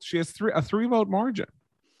 votes. She has a 3-vote margin.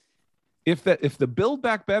 If the Build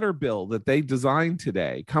Back Better bill that they designed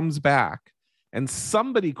today comes back and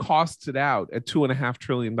somebody costs it out at $2.5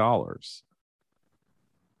 trillion,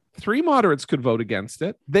 3 moderates could vote against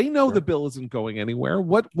it. They know the bill isn't going anywhere.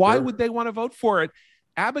 Why would they want to vote for it?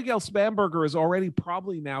 Abigail Spanberger is already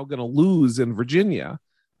probably now going to lose in Virginia.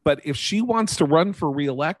 But if she wants to run for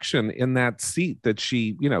re-election in that seat that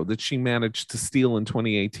she managed to steal in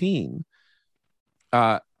 2018,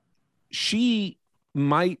 she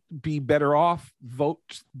might be better off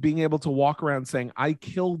being able to walk around saying, I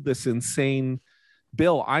killed this insane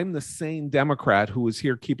bill. I'm the sane Democrat who is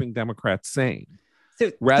here keeping Democrats sane,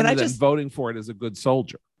 rather than voting for it as a good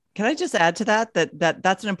soldier. Can I just add to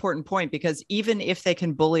that's an important point, because even if they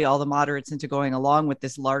can bully all the moderates into going along with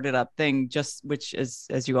this larded up thing, which is,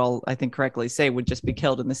 as you all, I think correctly say, would just be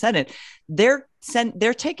killed in the Senate, they're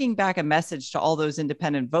taking back a message to all those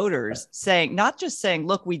independent voters saying, not just saying,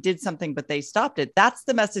 look, we did something, but they stopped it. That's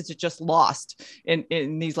the message that just lost in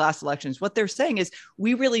these last elections. What they're saying is,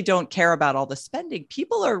 we really don't care about all the spending.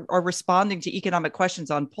 People are responding to economic questions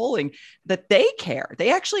on polling that they care.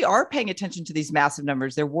 They actually are paying attention to these massive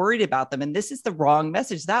numbers. They're worried about them. And this is the wrong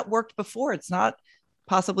message. That worked before. It's not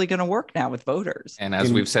possibly going to work now with voters. And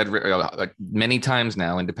as we've said many times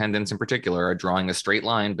now, independents in particular are drawing a straight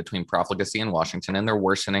line between profligacy in Washington and their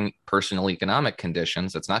worsening personal economic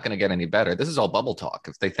conditions. It's not going to get any better. This is all bubble talk.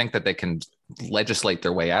 If they think that they can legislate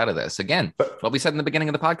their way out of this, again, what we said in the beginning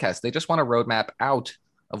of the podcast, they just want a roadmap out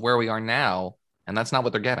of where we are now. And that's not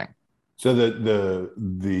what they're getting. So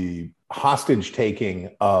the hostage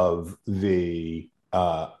taking of the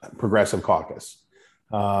Progressive Caucus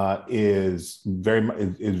is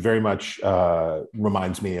very much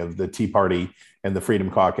reminds me of the Tea Party and the Freedom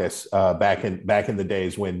Caucus back in the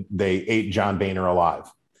days when they ate John Boehner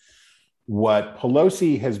alive. What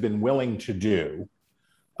Pelosi has been willing to do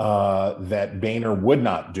that Boehner would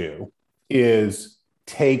not do is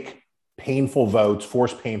take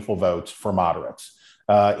force painful votes for moderates.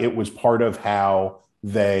 It was part of how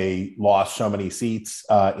they lost so many seats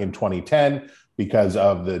in 2010. Because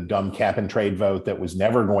of the dumb cap and trade vote that was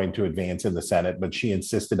never going to advance in the Senate, but she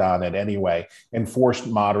insisted on it anyway and forced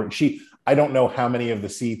moderate. I don't know how many of the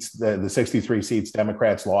seats, the 63 seats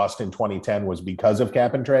Democrats lost in 2010 was because of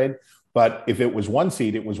cap and trade. But if it was one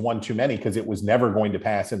seat, it was one too many because it was never going to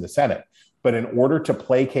pass in the Senate. But in order to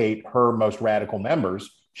placate her most radical members,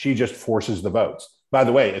 she just forces the votes. By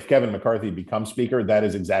the way, if Kevin McCarthy becomes speaker, that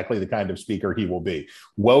is exactly the kind of speaker he will be.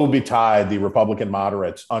 Woe betide the Republican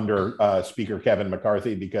moderates under Speaker Kevin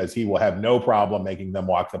McCarthy, because he will have no problem making them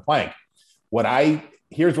walk the plank.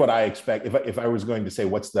 Here's what I expect. If I was going to say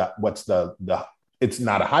what's the it's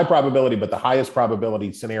not a high probability, but the highest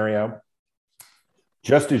probability scenario,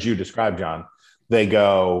 just as you described, John, they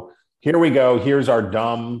go, here we go. Here's our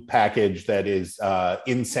dumb package that is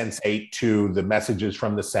insensate to the messages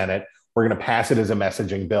from the Senate. We're going to pass it as a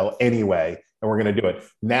messaging bill anyway, and we're going to do it.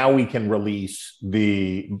 Now we can release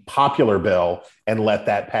the popular bill and let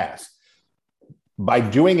that pass. By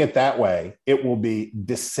doing it that way, it will be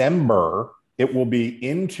December. It will be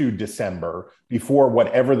into December before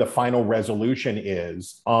whatever the final resolution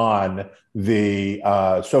is on the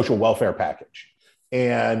social welfare package.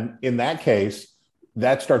 And in that case,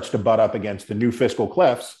 that starts to butt up against the new fiscal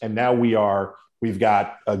cliffs. And now we've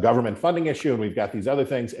got a government funding issue, and we've got these other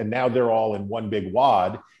things, and now they're all in one big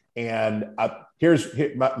wad. And here's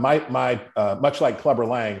my much like Clubber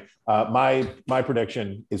Lang, my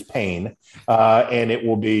prediction is pain, and it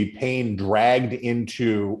will be pain dragged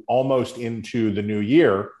almost into the new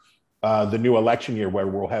year, the new election year, where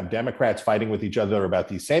we'll have Democrats fighting with each other about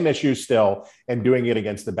these same issues still, and doing it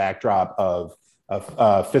against the backdrop of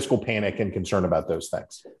fiscal panic and concern about those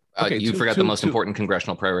things. You forgot the most important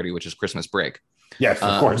congressional priority, which is Christmas break. Yes,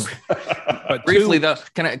 of course. But briefly, though,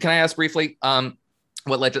 can I ask briefly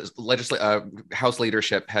what House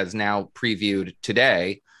leadership has now previewed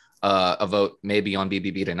today, a vote maybe on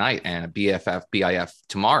BBB tonight and a BIF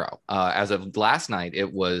tomorrow. As of last night,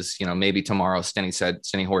 it was maybe tomorrow.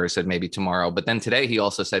 Steny Hoyer said maybe tomorrow, but then today he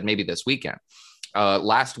also said maybe this weekend.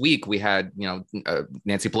 Last week, we had,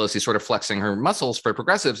 Nancy Pelosi sort of flexing her muscles for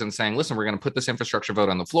progressives and saying, listen, we're going to put this infrastructure vote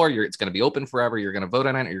on the floor. It's going to be open forever. You're going to vote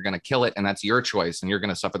on it. Or you're going to kill it. And that's your choice. And you're going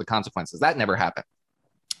to suffer the consequences. That never happened.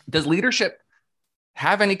 Does leadership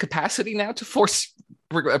have any capacity now to force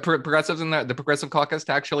progressives in the Progressive Caucus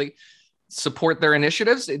to actually support their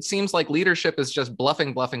initiatives? It seems like leadership is just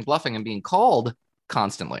bluffing and being called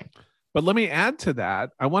constantly. But let me add to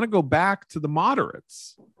that. I want to go back to the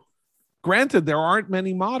moderates. Granted, there aren't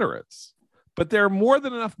many moderates, but there are more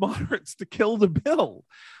than enough moderates to kill the bill.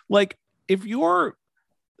 Like, if you're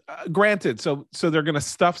granted, so they're going to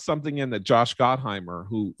stuff something in that Josh Gottheimer,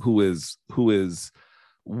 who is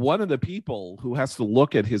one of the people who has to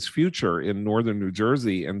look at his future in northern New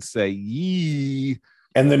Jersey and say, yee.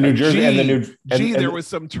 And the New Jersey there was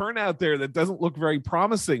some turnout there that doesn't look very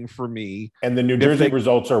promising for me. And the New Jersey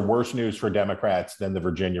results are worse news for Democrats than the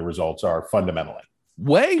Virginia results are fundamentally.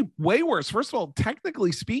 Way worse. First of all,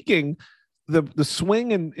 technically speaking, the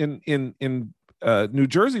swing in New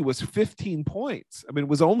Jersey was 15 points. I mean, it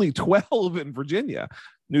was only 12 in Virginia.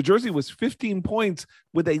 New Jersey was 15 points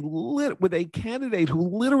with a candidate who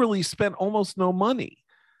literally spent almost no money.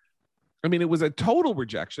 I mean, it was a total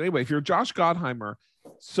rejection. Anyway, if you're Josh Gottheimer,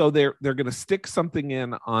 so they're going to stick something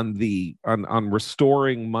in on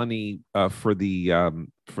restoring money for the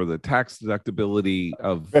tax deductibility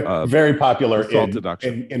of very popular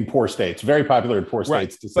deduction in poor states. Very popular in poor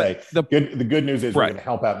states to say the good news is we're going to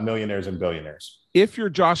help out millionaires and billionaires. If you're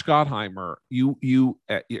Josh Gottheimer, you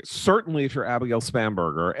certainly if you're Abigail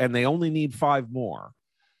Spanberger, and they only need 5 more.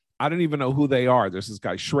 I don't even know who they are. There's this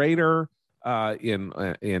guy Schrader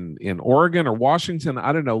in Oregon or Washington.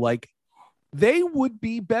 I don't know. Like, they would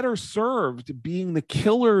be better served being the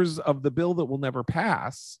killers of the bill that will never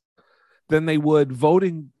pass than they would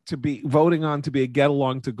voting on to be a get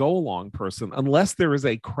along to go along person, unless there is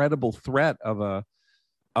a credible threat of a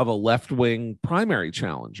left-wing primary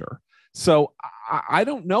challenger. So I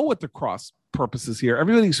don't know what the cross purpose is here.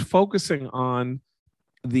 Everybody's focusing on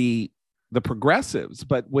the progressives,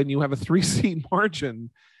 but when you have a 3-seat margin,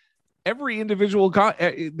 every individual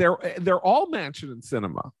they're all Manchin and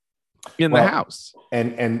Sinema in the House.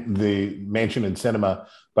 And the Manchin and Sinema,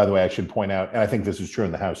 by the way, I should point out, and I think this is true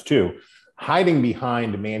in the House too, hiding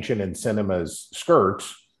behind Manchin and Sinema's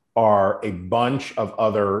skirts are a bunch of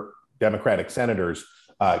other Democratic senators,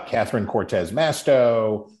 Catherine Cortez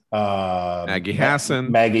Masto, Maggie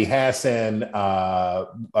Hassan,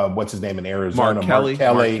 what's his name in Arizona? Mark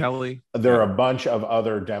Kelly. There are a bunch of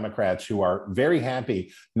other Democrats who are very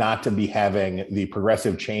happy not to be having the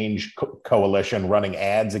Progressive Change Coalition running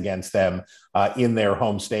ads against them in their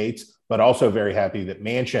home states, but also very happy that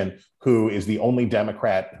Manchin, who is the only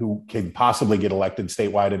Democrat who can possibly get elected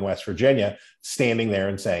statewide in West Virginia, standing there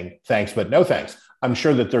and saying, thanks, but no thanks. I'm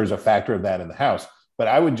sure that there's a factor of that in the House, but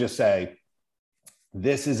I would just say,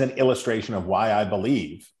 this is an illustration of why I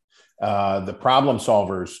believe the Problem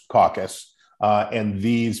Solvers Caucus and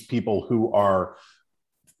these people who are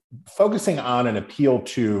focusing on an appeal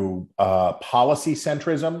to policy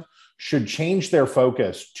centrism should change their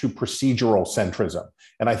focus to procedural centrism.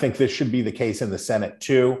 And I think this should be the case in the Senate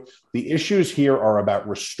too. The issues here are about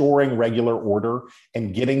restoring regular order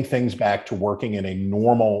and getting things back to working in a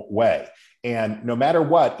normal way. And no matter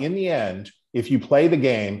what, in the end, if you play the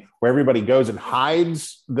game where everybody goes and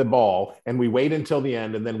hides the ball and we wait until the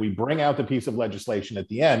end and then we bring out the piece of legislation at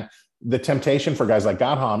the end, the temptation for guys like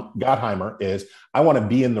Gottheimer is, I want to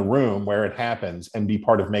be in the room where it happens and be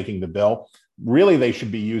part of making the bill. Really, they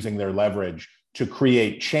should be using their leverage to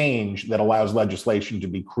create change that allows legislation to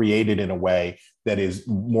be created in a way that is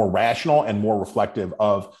more rational and more reflective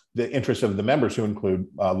of the interests of the members, who include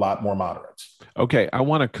a lot more moderates. Okay, I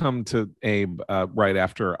want to come to Abe right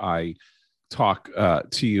after I talk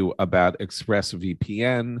to you about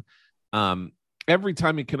ExpressVPN. Every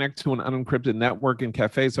time you connect to an unencrypted network in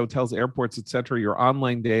cafes, hotels, airports, etc., your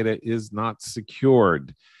online data is not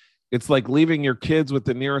secured. It's like leaving your kids with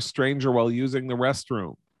the nearest stranger while using the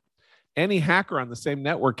restroom. Any hacker on the same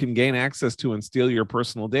network can gain access to and steal your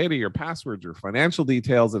personal data, your passwords, your financial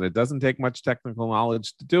details, and it doesn't take much technical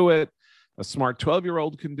knowledge to do it. A smart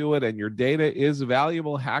 12-year-old can do it, and your data is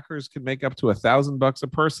valuable. Hackers can make up to $1,000 a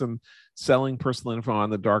person selling personal info on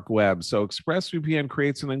the dark web. So ExpressVPN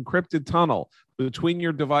creates an encrypted tunnel between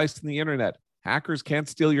your device and the internet. Hackers can't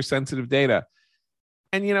steal your sensitive data.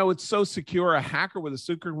 And, you know, it's so secure. A hacker with a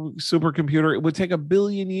supercomputer, it would take 1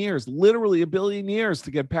 billion years, literally 1 billion years,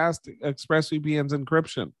 to get past ExpressVPN's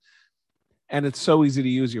encryption. And it's so easy to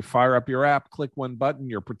use. You fire up your app, click one button,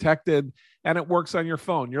 you're protected, and it works on your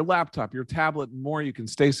phone, your laptop, your tablet, and more. You can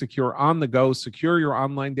stay secure on the go. Secure your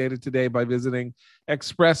online data today by visiting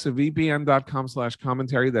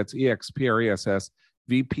expressvpn.com/commentary. That's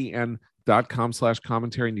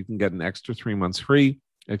expressvpn.com/commentary, and you can get an extra 3 months free.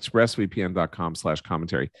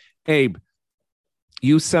 expressvpn.com/commentary. Abe,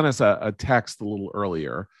 you sent us a text a little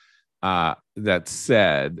earlier that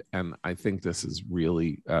said, and I think this is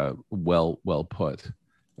really well put,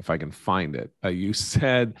 if I can find it. You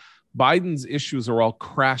said Biden's issues are all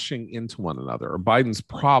crashing into one another, or Biden's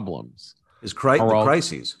problems. The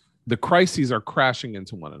crises. The crises are crashing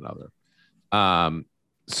into one another.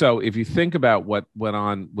 So if you think about what went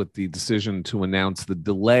on with the decision to announce the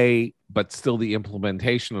delay, but still the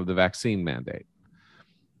implementation of the vaccine mandate,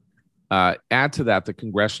 add to that the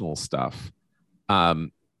congressional stuff.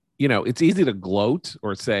 You know, it's easy to gloat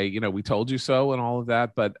or say, you know, we told you so and all of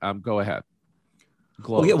that, but go ahead.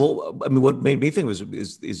 Well, yeah, well, I mean, what made me think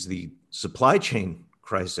is the supply chain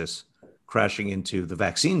crisis crashing into the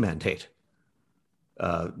vaccine mandate.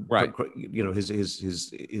 Right. You know, his you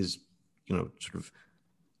know, sort of,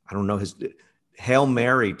 I don't know, his Hail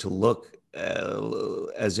Mary to look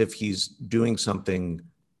as if he's doing something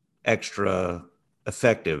extra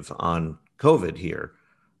effective on COVID here.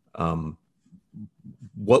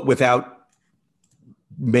 What without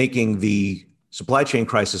making the supply chain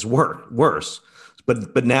crisis worse.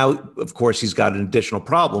 But now, of course, he's got an additional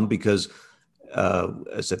problem because,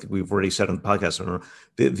 as I think we've already said on the podcast,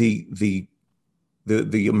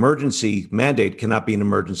 the emergency mandate cannot be an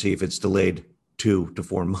emergency if it's delayed 2 to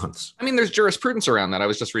 4 months. I mean, there's jurisprudence around that. I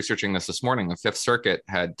was just researching this morning. The Fifth Circuit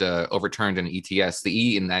had overturned an ETS. The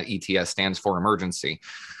E in that ETS stands for emergency.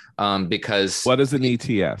 Because what is an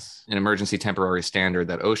ETS? An emergency temporary standard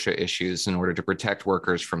that OSHA issues in order to protect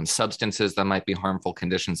workers from substances that might be harmful,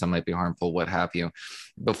 conditions that might be harmful, what have you,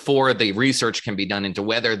 before the research can be done into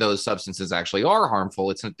whether those substances actually are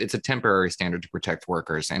harmful. It's a temporary standard to protect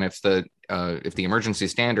workers. And if the emergency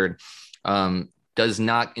standard does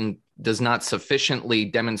not sufficiently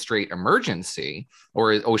demonstrate emergency,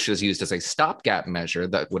 or OSHA is used as a stopgap measure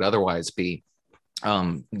that would otherwise be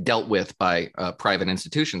dealt with by private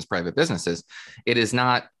institutions, private businesses, it is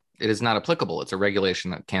not applicable. It's a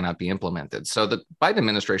regulation that cannot be implemented. So the Biden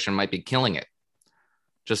administration might be killing it,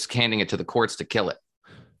 just handing it to the courts to kill it.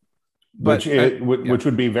 Which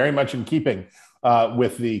would be very much in keeping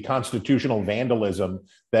with the constitutional vandalism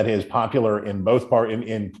that is popular in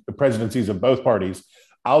in presidencies of both parties.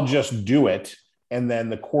 I'll just do it, and then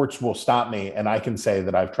the courts will stop me, and I can say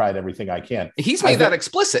that I've tried everything I can. He's made that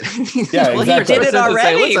explicit. Yeah, well, exactly. he did it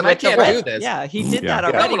already. Listen, I can't do this. Yeah, he did that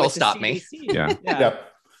already. No one will stop me. Yeah. Yeah.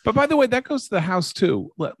 But by the way, that goes to the House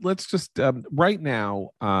too. Let's just right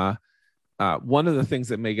now. One of the things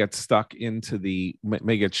that may get shoved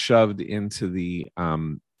into the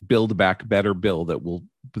Build Back Better bill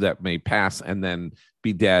that may pass and then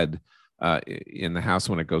be dead in the House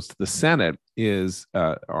when it goes to the Senate is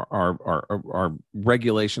our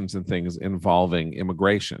regulations and things involving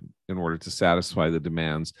immigration in order to satisfy the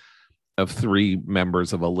demands of 3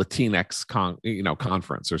 members of a Latinx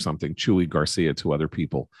conference or something, Chuy Garcia to other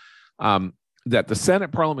people, that the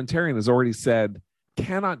Senate parliamentarian has already said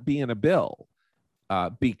cannot be in a bill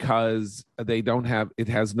because there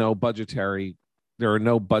are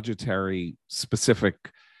no budgetary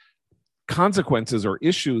specific consequences or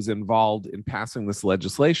issues involved in passing this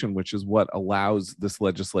legislation, which is what allows this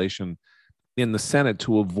legislation in the Senate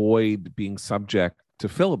to avoid being subject to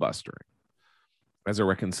filibustering as a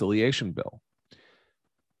reconciliation bill.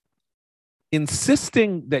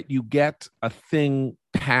 Insisting that you get a thing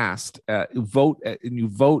passed, and you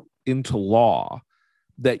vote into law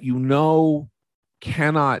that you know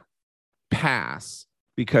cannot pass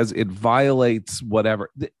because it violates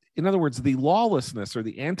whatever. In other words, the lawlessness or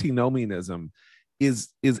the antinomianism is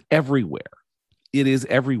everywhere. It is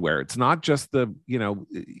everywhere. It's not just the,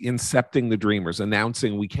 incepting the dreamers,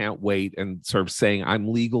 announcing we can't wait and sort of saying I'm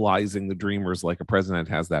legalizing the dreamers like a president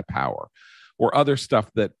has that power, or other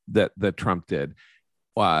stuff that Trump did,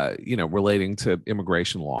 relating to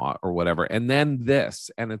immigration law or whatever. And then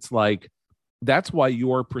this, and it's like, that's why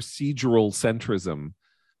your procedural centrism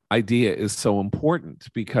idea is so important,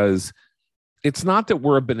 because it's not that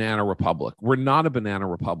we're a banana republic. We're not a banana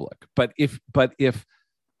republic. But if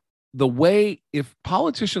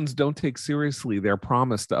politicians don't take seriously their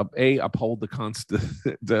promise to uphold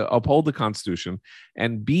the Constitution,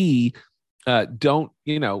 and B, don't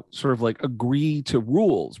sort of like agree to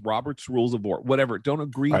rules, Robert's Rules of War, whatever, don't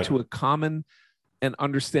agree to a common and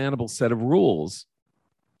understandable set of rules,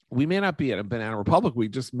 we may not be in a banana republic. We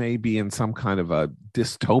just may be in some kind of a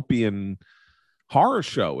dystopian horror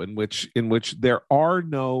show in which there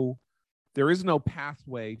is no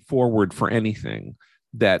pathway forward for anything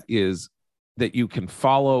that you can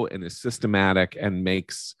follow and is systematic and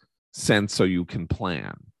makes sense so you can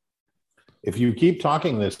plan. If you keep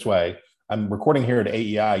talking this way, I'm recording here at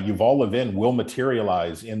AEI, Yuval Levin will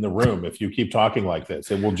materialize in the room if you keep talking like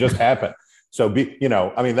this. It will just happen. So,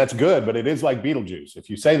 that's good, but it is like Beetlejuice. If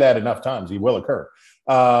you say that enough times, he will occur.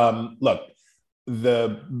 Look,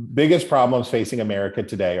 the biggest problems facing America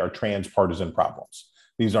today are transpartisan problems.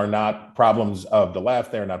 These are not problems of the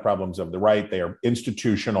left. They are not problems of the right. They are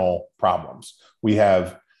institutional problems. We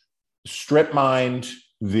have strip mined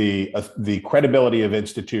the credibility of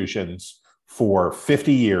institutions for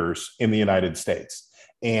 50 years in the United States.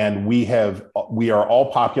 And we are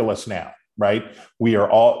all populists now, right? We are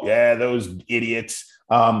all, those idiots.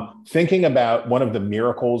 Thinking about one of the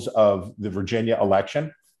miracles of the Virginia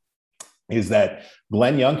election is that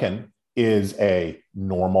Glenn Youngkin is a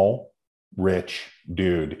normal, rich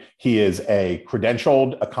dude. He is a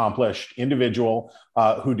credentialed, accomplished individual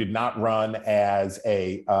who did not run as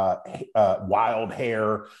a wild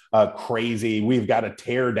hair, crazy, we've got to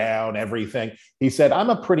tear down everything. He said, I'm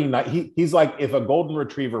a pretty nice, he's like, if a golden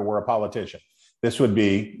retriever were a politician, this would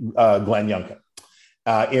be Glenn Youngkin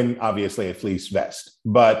in obviously a fleece vest.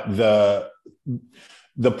 But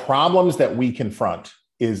the problems that we confront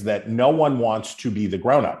is that no one wants to be the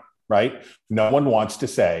grown-up, right? No one wants to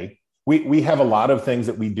say, we have a lot of things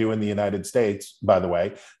that we do in the United States, by the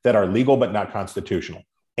way, that are legal but not constitutional.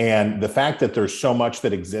 And the fact that there's so much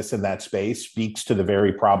that exists in that space speaks to the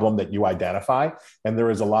very problem that you identify. And there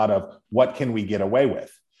is a lot of what can we get away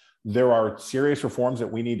with? There are serious reforms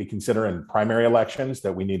that we need to consider in primary elections,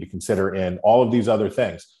 that we need to consider in all of these other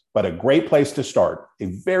things. But a great place to start, a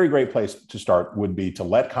very great place to start, would be to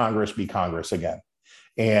let Congress be Congress again.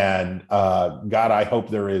 And God, I hope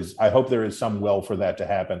there is some will for that to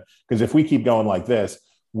happen. Because if we keep going like this,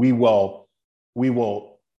 we will.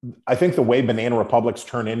 I think the way banana republics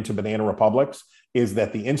turn into banana republics is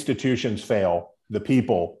that the institutions fail the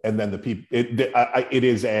people, and then the people. It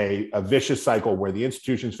is a vicious cycle where the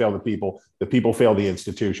institutions fail the people fail the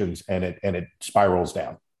institutions, and it spirals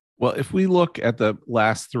down. Well, if we look at the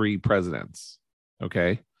last three presidents,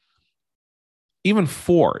 okay. Even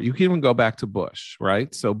four, you can even go back to Bush,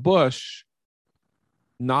 right? So Bush,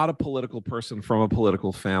 not a political person from a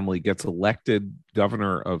political family, gets elected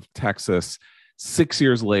governor of Texas 6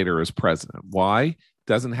 years later as president. Why?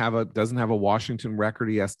 Doesn't have a Washington record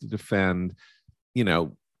he has to defend.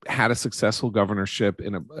 Had a successful governorship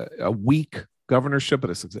in a weak governorship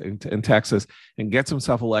in Texas, and gets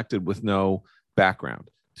himself elected with no background.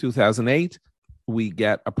 2008, we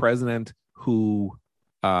get a president who,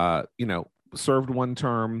 served one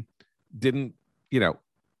term, didn't,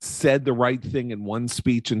 said the right thing in one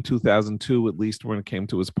speech in 2002, at least when it came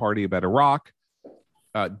to his party about Iraq,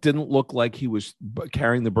 didn't look like he was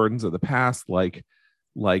carrying the burdens of the past, like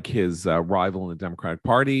his rival in the Democratic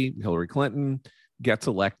Party, Hillary Clinton, gets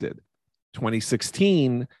elected.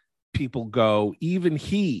 2016, people go, even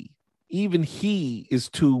he is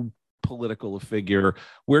too political a figure.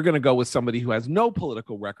 We're going to go with somebody who has no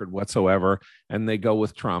political record whatsoever, and they go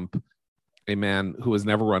with Trump, a man who has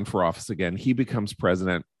never run for office again. He becomes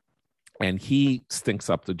president, and he stinks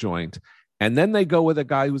up the joint. And then they go with a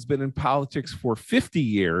guy who's been in politics for 50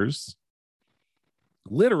 years.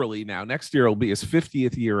 Literally now, next year will be his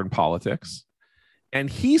 50th year in politics, and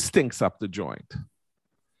he stinks up the joint.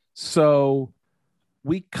 So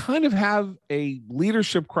we kind of have a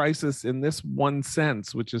leadership crisis in this one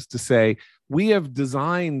sense, which is to say, we have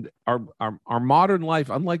designed our modern life,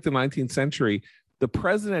 unlike the 19th century. The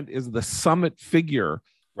president is the summit figure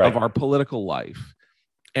of our political life.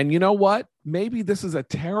 And you know what? Maybe this is a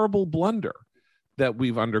terrible blunder that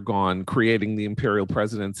we've undergone, creating the imperial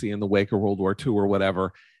presidency in the wake of World War II or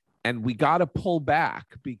whatever. And we got to pull back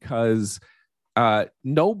because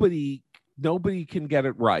nobody can get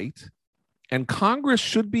it right. And Congress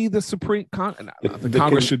should be the supreme.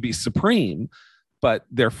 Congress should be supreme, but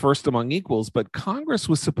they're first among equals. But Congress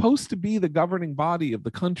was supposed to be the governing body of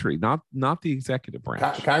the country, not the executive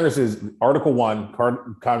branch. Congress is Article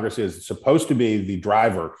 1. Congress is supposed to be the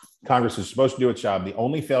driver. Congress is supposed to do its job. The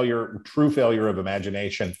only true failure of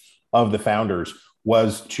imagination of the founders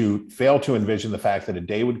was to fail to envision the fact that a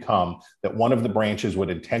day would come that one of the branches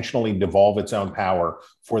would intentionally devolve its own power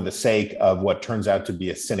for the sake of what turns out to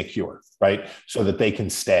be a sinecure, right? So that they can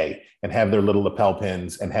stay and have their little lapel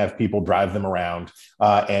pins and have people drive them around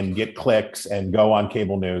and get clicks and go on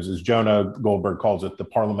cable news, as Jonah Goldberg calls it, the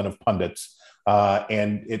parliament of pundits.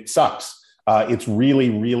 And it sucks. It's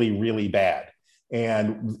really, really, really bad.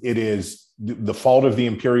 And it is the fault of the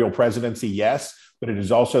imperial presidency, yes, but it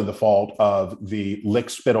is also the fault of the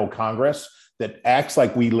lickspittle Congress that acts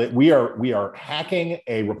like we are hacking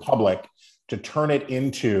a republic to turn it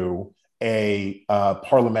into a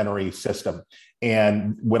parliamentary system.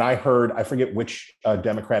 And when I heard, I forget which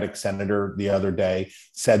Democratic senator the other day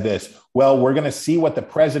said this, well, we're going to see what the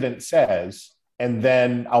president says, and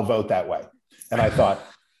then I'll vote that way. And I thought,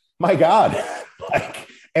 my God,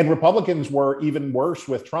 and Republicans were even worse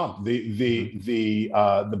with Trump. The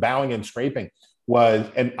bowing and scraping was,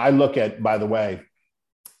 and I look at, by the way,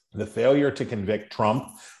 the failure to convict Trump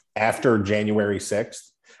after January 6th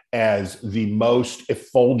as the most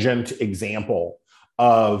effulgent example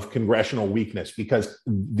of congressional weakness, because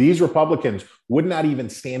these Republicans would not even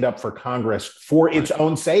stand up for Congress for its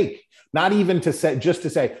own sake, not even to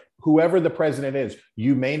say, whoever the president is,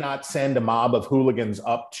 you may not send a mob of hooligans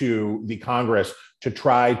up to the Congress to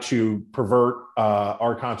try to pervert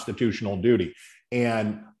our constitutional duty.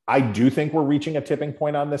 And I do think we're reaching a tipping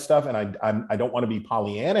point on this stuff, and I don't want to be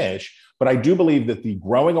Pollyanna-ish, but I do believe that the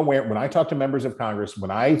growing awareness, when I talk to members of Congress,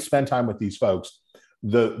 when I spend time with these folks,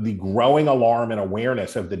 the growing alarm and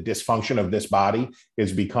awareness of the dysfunction of this body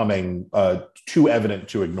is becoming too evident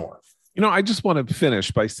to ignore. You know, I just want to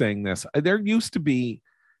finish by saying this. There used to be,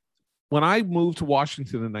 when I moved to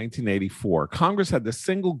Washington in 1984, Congress had the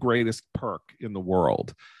single greatest perk in the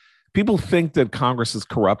world. People think that Congress is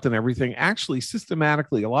corrupt and everything. Actually,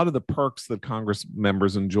 systematically, a lot of the perks that Congress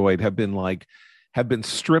members enjoyed have been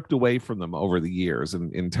stripped away from them over the years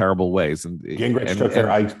in terrible ways. And Gingrich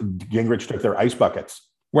took their ice buckets.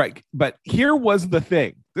 Right. But here was the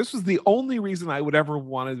thing. This was the only reason I would ever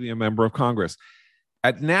want to be a member of Congress.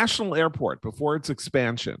 At National Airport, before its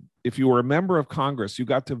expansion, if you were a member of Congress, you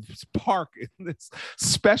got to park in this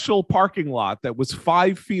special parking lot that was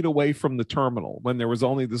 5 feet away from the terminal when there was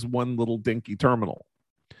only this one little dinky terminal.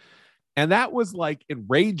 And that was like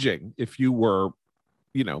enraging if you were,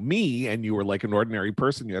 me, and you were like an ordinary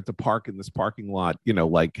person. You had to park in this parking lot,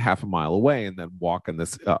 like half a mile away and then walk in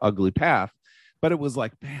this ugly path. But it was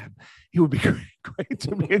like, man, it would be great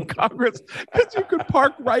to be in Congress because you could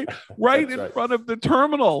park right in front of the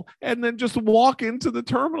terminal and then just walk into the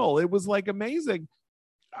terminal. It was like amazing.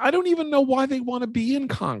 I don't even know why they want to be in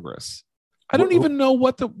Congress. I don't even know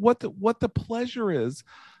what the pleasure is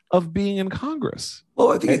of being in Congress.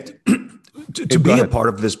 Well, I think to be a part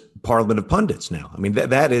of this parliament of pundits now. I mean,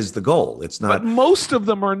 that is the goal. It's not. But most of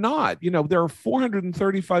them are not. There are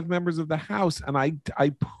 435 members of the House, and I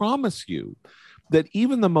promise you that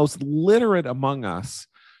even the most literate among us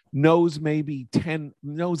knows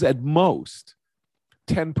at most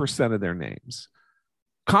 10% of their names.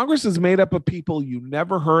 Congress is made up of people you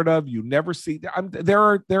never heard of, you never see.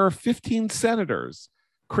 There are 15 senators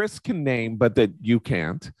Chris can name, but that you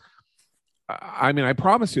can't. I mean, I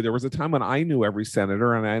promise you, there was a time when I knew every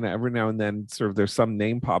senator, and every now and then sort of there's some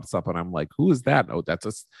name pops up and I'm like, who is that? Oh,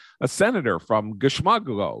 that's a senator from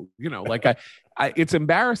Gishmago. It's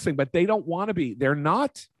embarrassing, but they don't want to be. They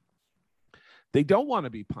don't want to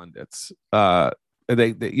be pundits. They're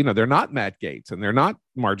not Matt Gaetz, and they're not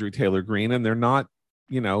Marjorie Taylor Greene, and they're not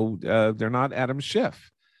Adam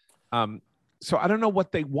Schiff. So I don't know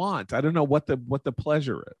what they want. I don't know what the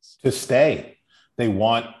pleasure is. To stay. They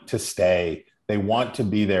want to stay. They want to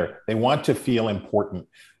be there. They want to feel important.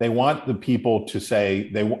 They want the people to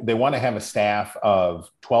say they want to have a staff of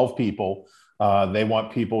 12 people. They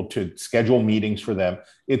want people to schedule meetings for them.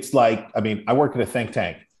 It's like, I mean, I work at a think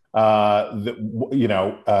tank.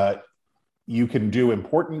 You can do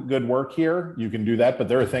important, good work here. You can do that, but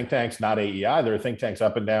there are think tanks, not AEI. There are think tanks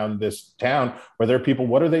up and down this town where there are people.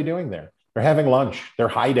 What are they doing there? They're having lunch. They're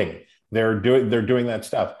hiding. They're doing that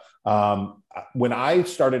stuff. When I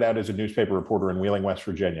started out as a newspaper reporter in Wheeling, West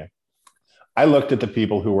Virginia, I looked at the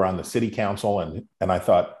people who were on the city council and I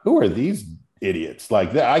thought, who are these idiots?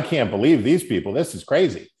 Like, I can't believe these people. This is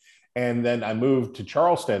crazy. And then I moved to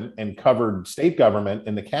Charleston and covered state government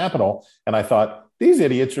in the capital. And I thought, these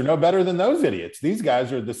idiots are no better than those idiots. These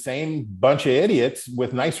guys are the same bunch of idiots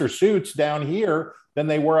with nicer suits down here than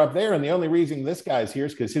they were up there. And the only reason this guy's here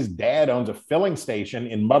is because his dad owns a filling station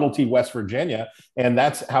in Muddle T, West Virginia. And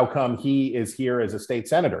that's how come he is here as a state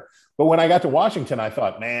senator. But when I got to Washington, I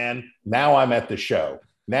thought, man, now I'm at the show.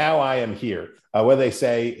 Now I am here. What do they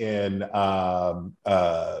say in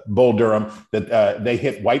Bull Durham? That they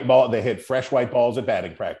hit fresh white balls at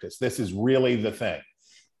batting practice. This is really the thing.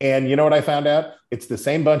 And you know what I found out? It's the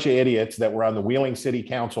same bunch of idiots that were on the Wheeling City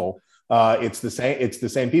Council. It's the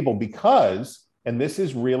same people because, and this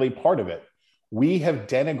is really part of it, we have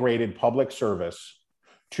denigrated public service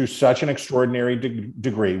to such an extraordinary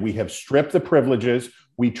degree. We have stripped the privileges.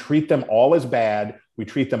 We treat them all as bad. We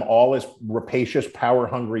treat them all as rapacious,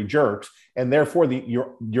 power-hungry jerks. And therefore,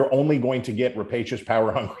 you're only going to get rapacious,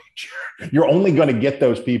 power-hungry jerks. You're only going to get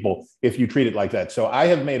those people if you treat it like that. So I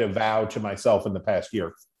have made a vow to myself in the past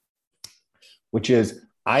year, which is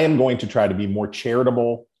I am going to try to be more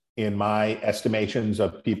charitable in my estimations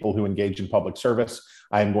of people who engage in public service.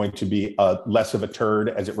 I am going to be less of a turd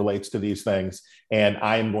as it relates to these things. And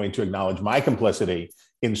I am going to acknowledge my complicity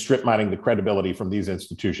in strip mining the credibility from these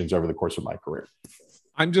institutions over the course of my career.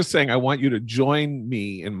 I'm just saying I want you to join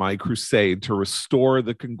me in my crusade to restore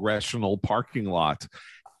the congressional parking lot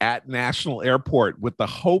at National Airport with the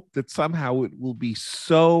hope that somehow it will be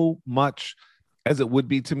so much as it would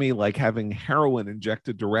be to me like having heroin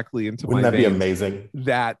injected directly into my veins. Wouldn't that be amazing?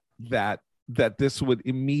 That this would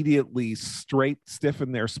immediately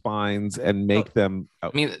stiffen their spines and make them.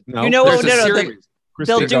 I mean,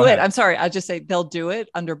 they'll do it. I'm sorry. I'll just say they'll do it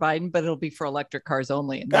under Biden, but it'll be for electric cars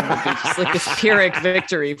only. And then it'll be just like this Pyrrhic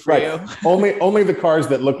victory for you. Only the cars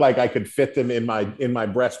that look like I could fit them in my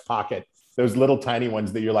breast pocket. Those little tiny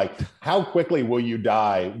ones that you're like, how quickly will you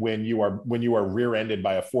die when you are rear-ended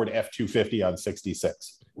by a Ford F-250 on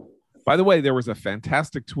 66? By the way, there was a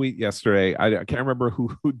fantastic tweet yesterday. I can't remember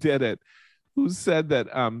who did it, who said that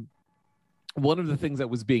one of the things that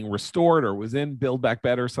was being restored or was in Build Back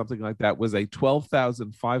Better, something like that, was a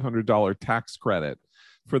 $12,500 tax credit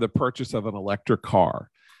for the purchase of an electric car.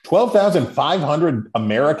 $12,500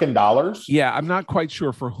 American dollars? Yeah, I'm not quite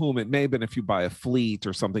sure for whom. It may have been if you buy a fleet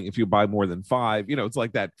or something. If you buy more than 5, it's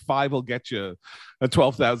like that 5 will get you a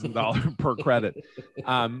 $12,000 per credit.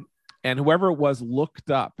 And whoever it was looked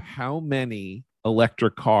up how many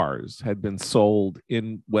electric cars had been sold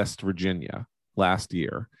in West Virginia last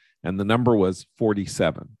year, and the number was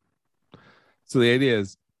 47. So the idea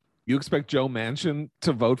is, you expect Joe Manchin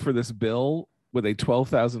to vote for this bill with a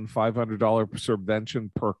 $12,500 subvention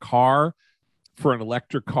per car for an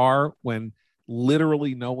electric car when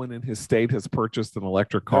literally no one in his state has purchased an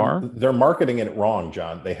electric car? They're marketing it wrong,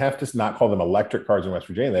 John. They have to not call them electric cars in West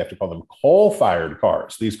Virginia. They have to call them coal-fired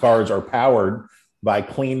cars. These cars are powered by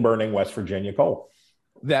clean-burning West Virginia coal.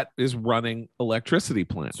 That is running electricity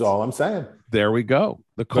plants. That's all I'm saying. There we go.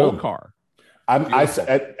 The coal car.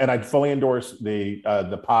 I'd fully endorse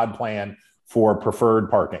the pod plan for preferred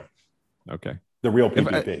parking. Okay. The real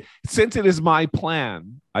PPP. Since it is my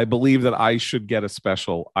plan, I believe that I should get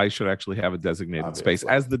I should actually have a designated space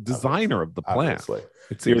as the designer of the plan.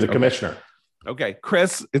 You're the commissioner. Okay.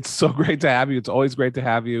 Chris, it's so great to have you. It's always great to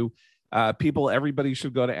have you. Everybody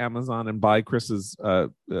should go to Amazon and buy Chris's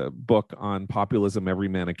book on populism, Every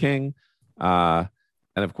Man a King. And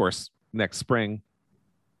of course, next spring,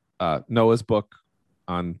 Noah's book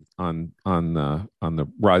on the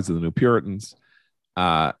rise of the New Puritans.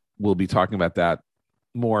 We'll be talking about that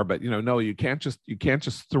more, but Noah, you can't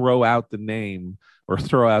just throw out the name or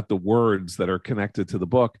throw out the words that are connected to the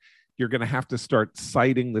book. You're going to have to start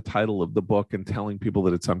citing the title of the book and telling people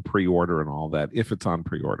that it's on pre-order and all that. If it's on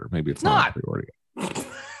pre-order, maybe it's not on pre-order yet.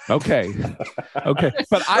 Okay.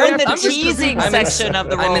 But I'm the teasing section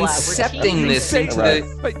of the rollout. I'm incepting this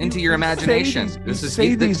into your imagination.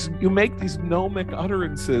 You make these gnomic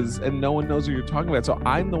utterances and no one knows what you're talking about. So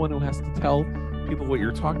I'm the one who has to tell people what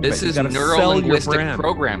you're talking about. This is neuro-linguistic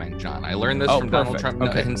programming, John. I learned this from Donald Trump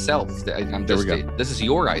himself. This is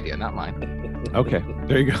your idea, not mine. Okay,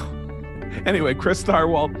 there you go. Anyway, Chris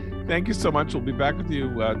Stirewalt, thank you so much. We'll be back with you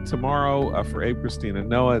tomorrow for Abe, Christina, and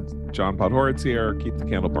Noah. John Podhoretz here. Keep the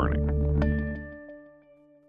candle burning.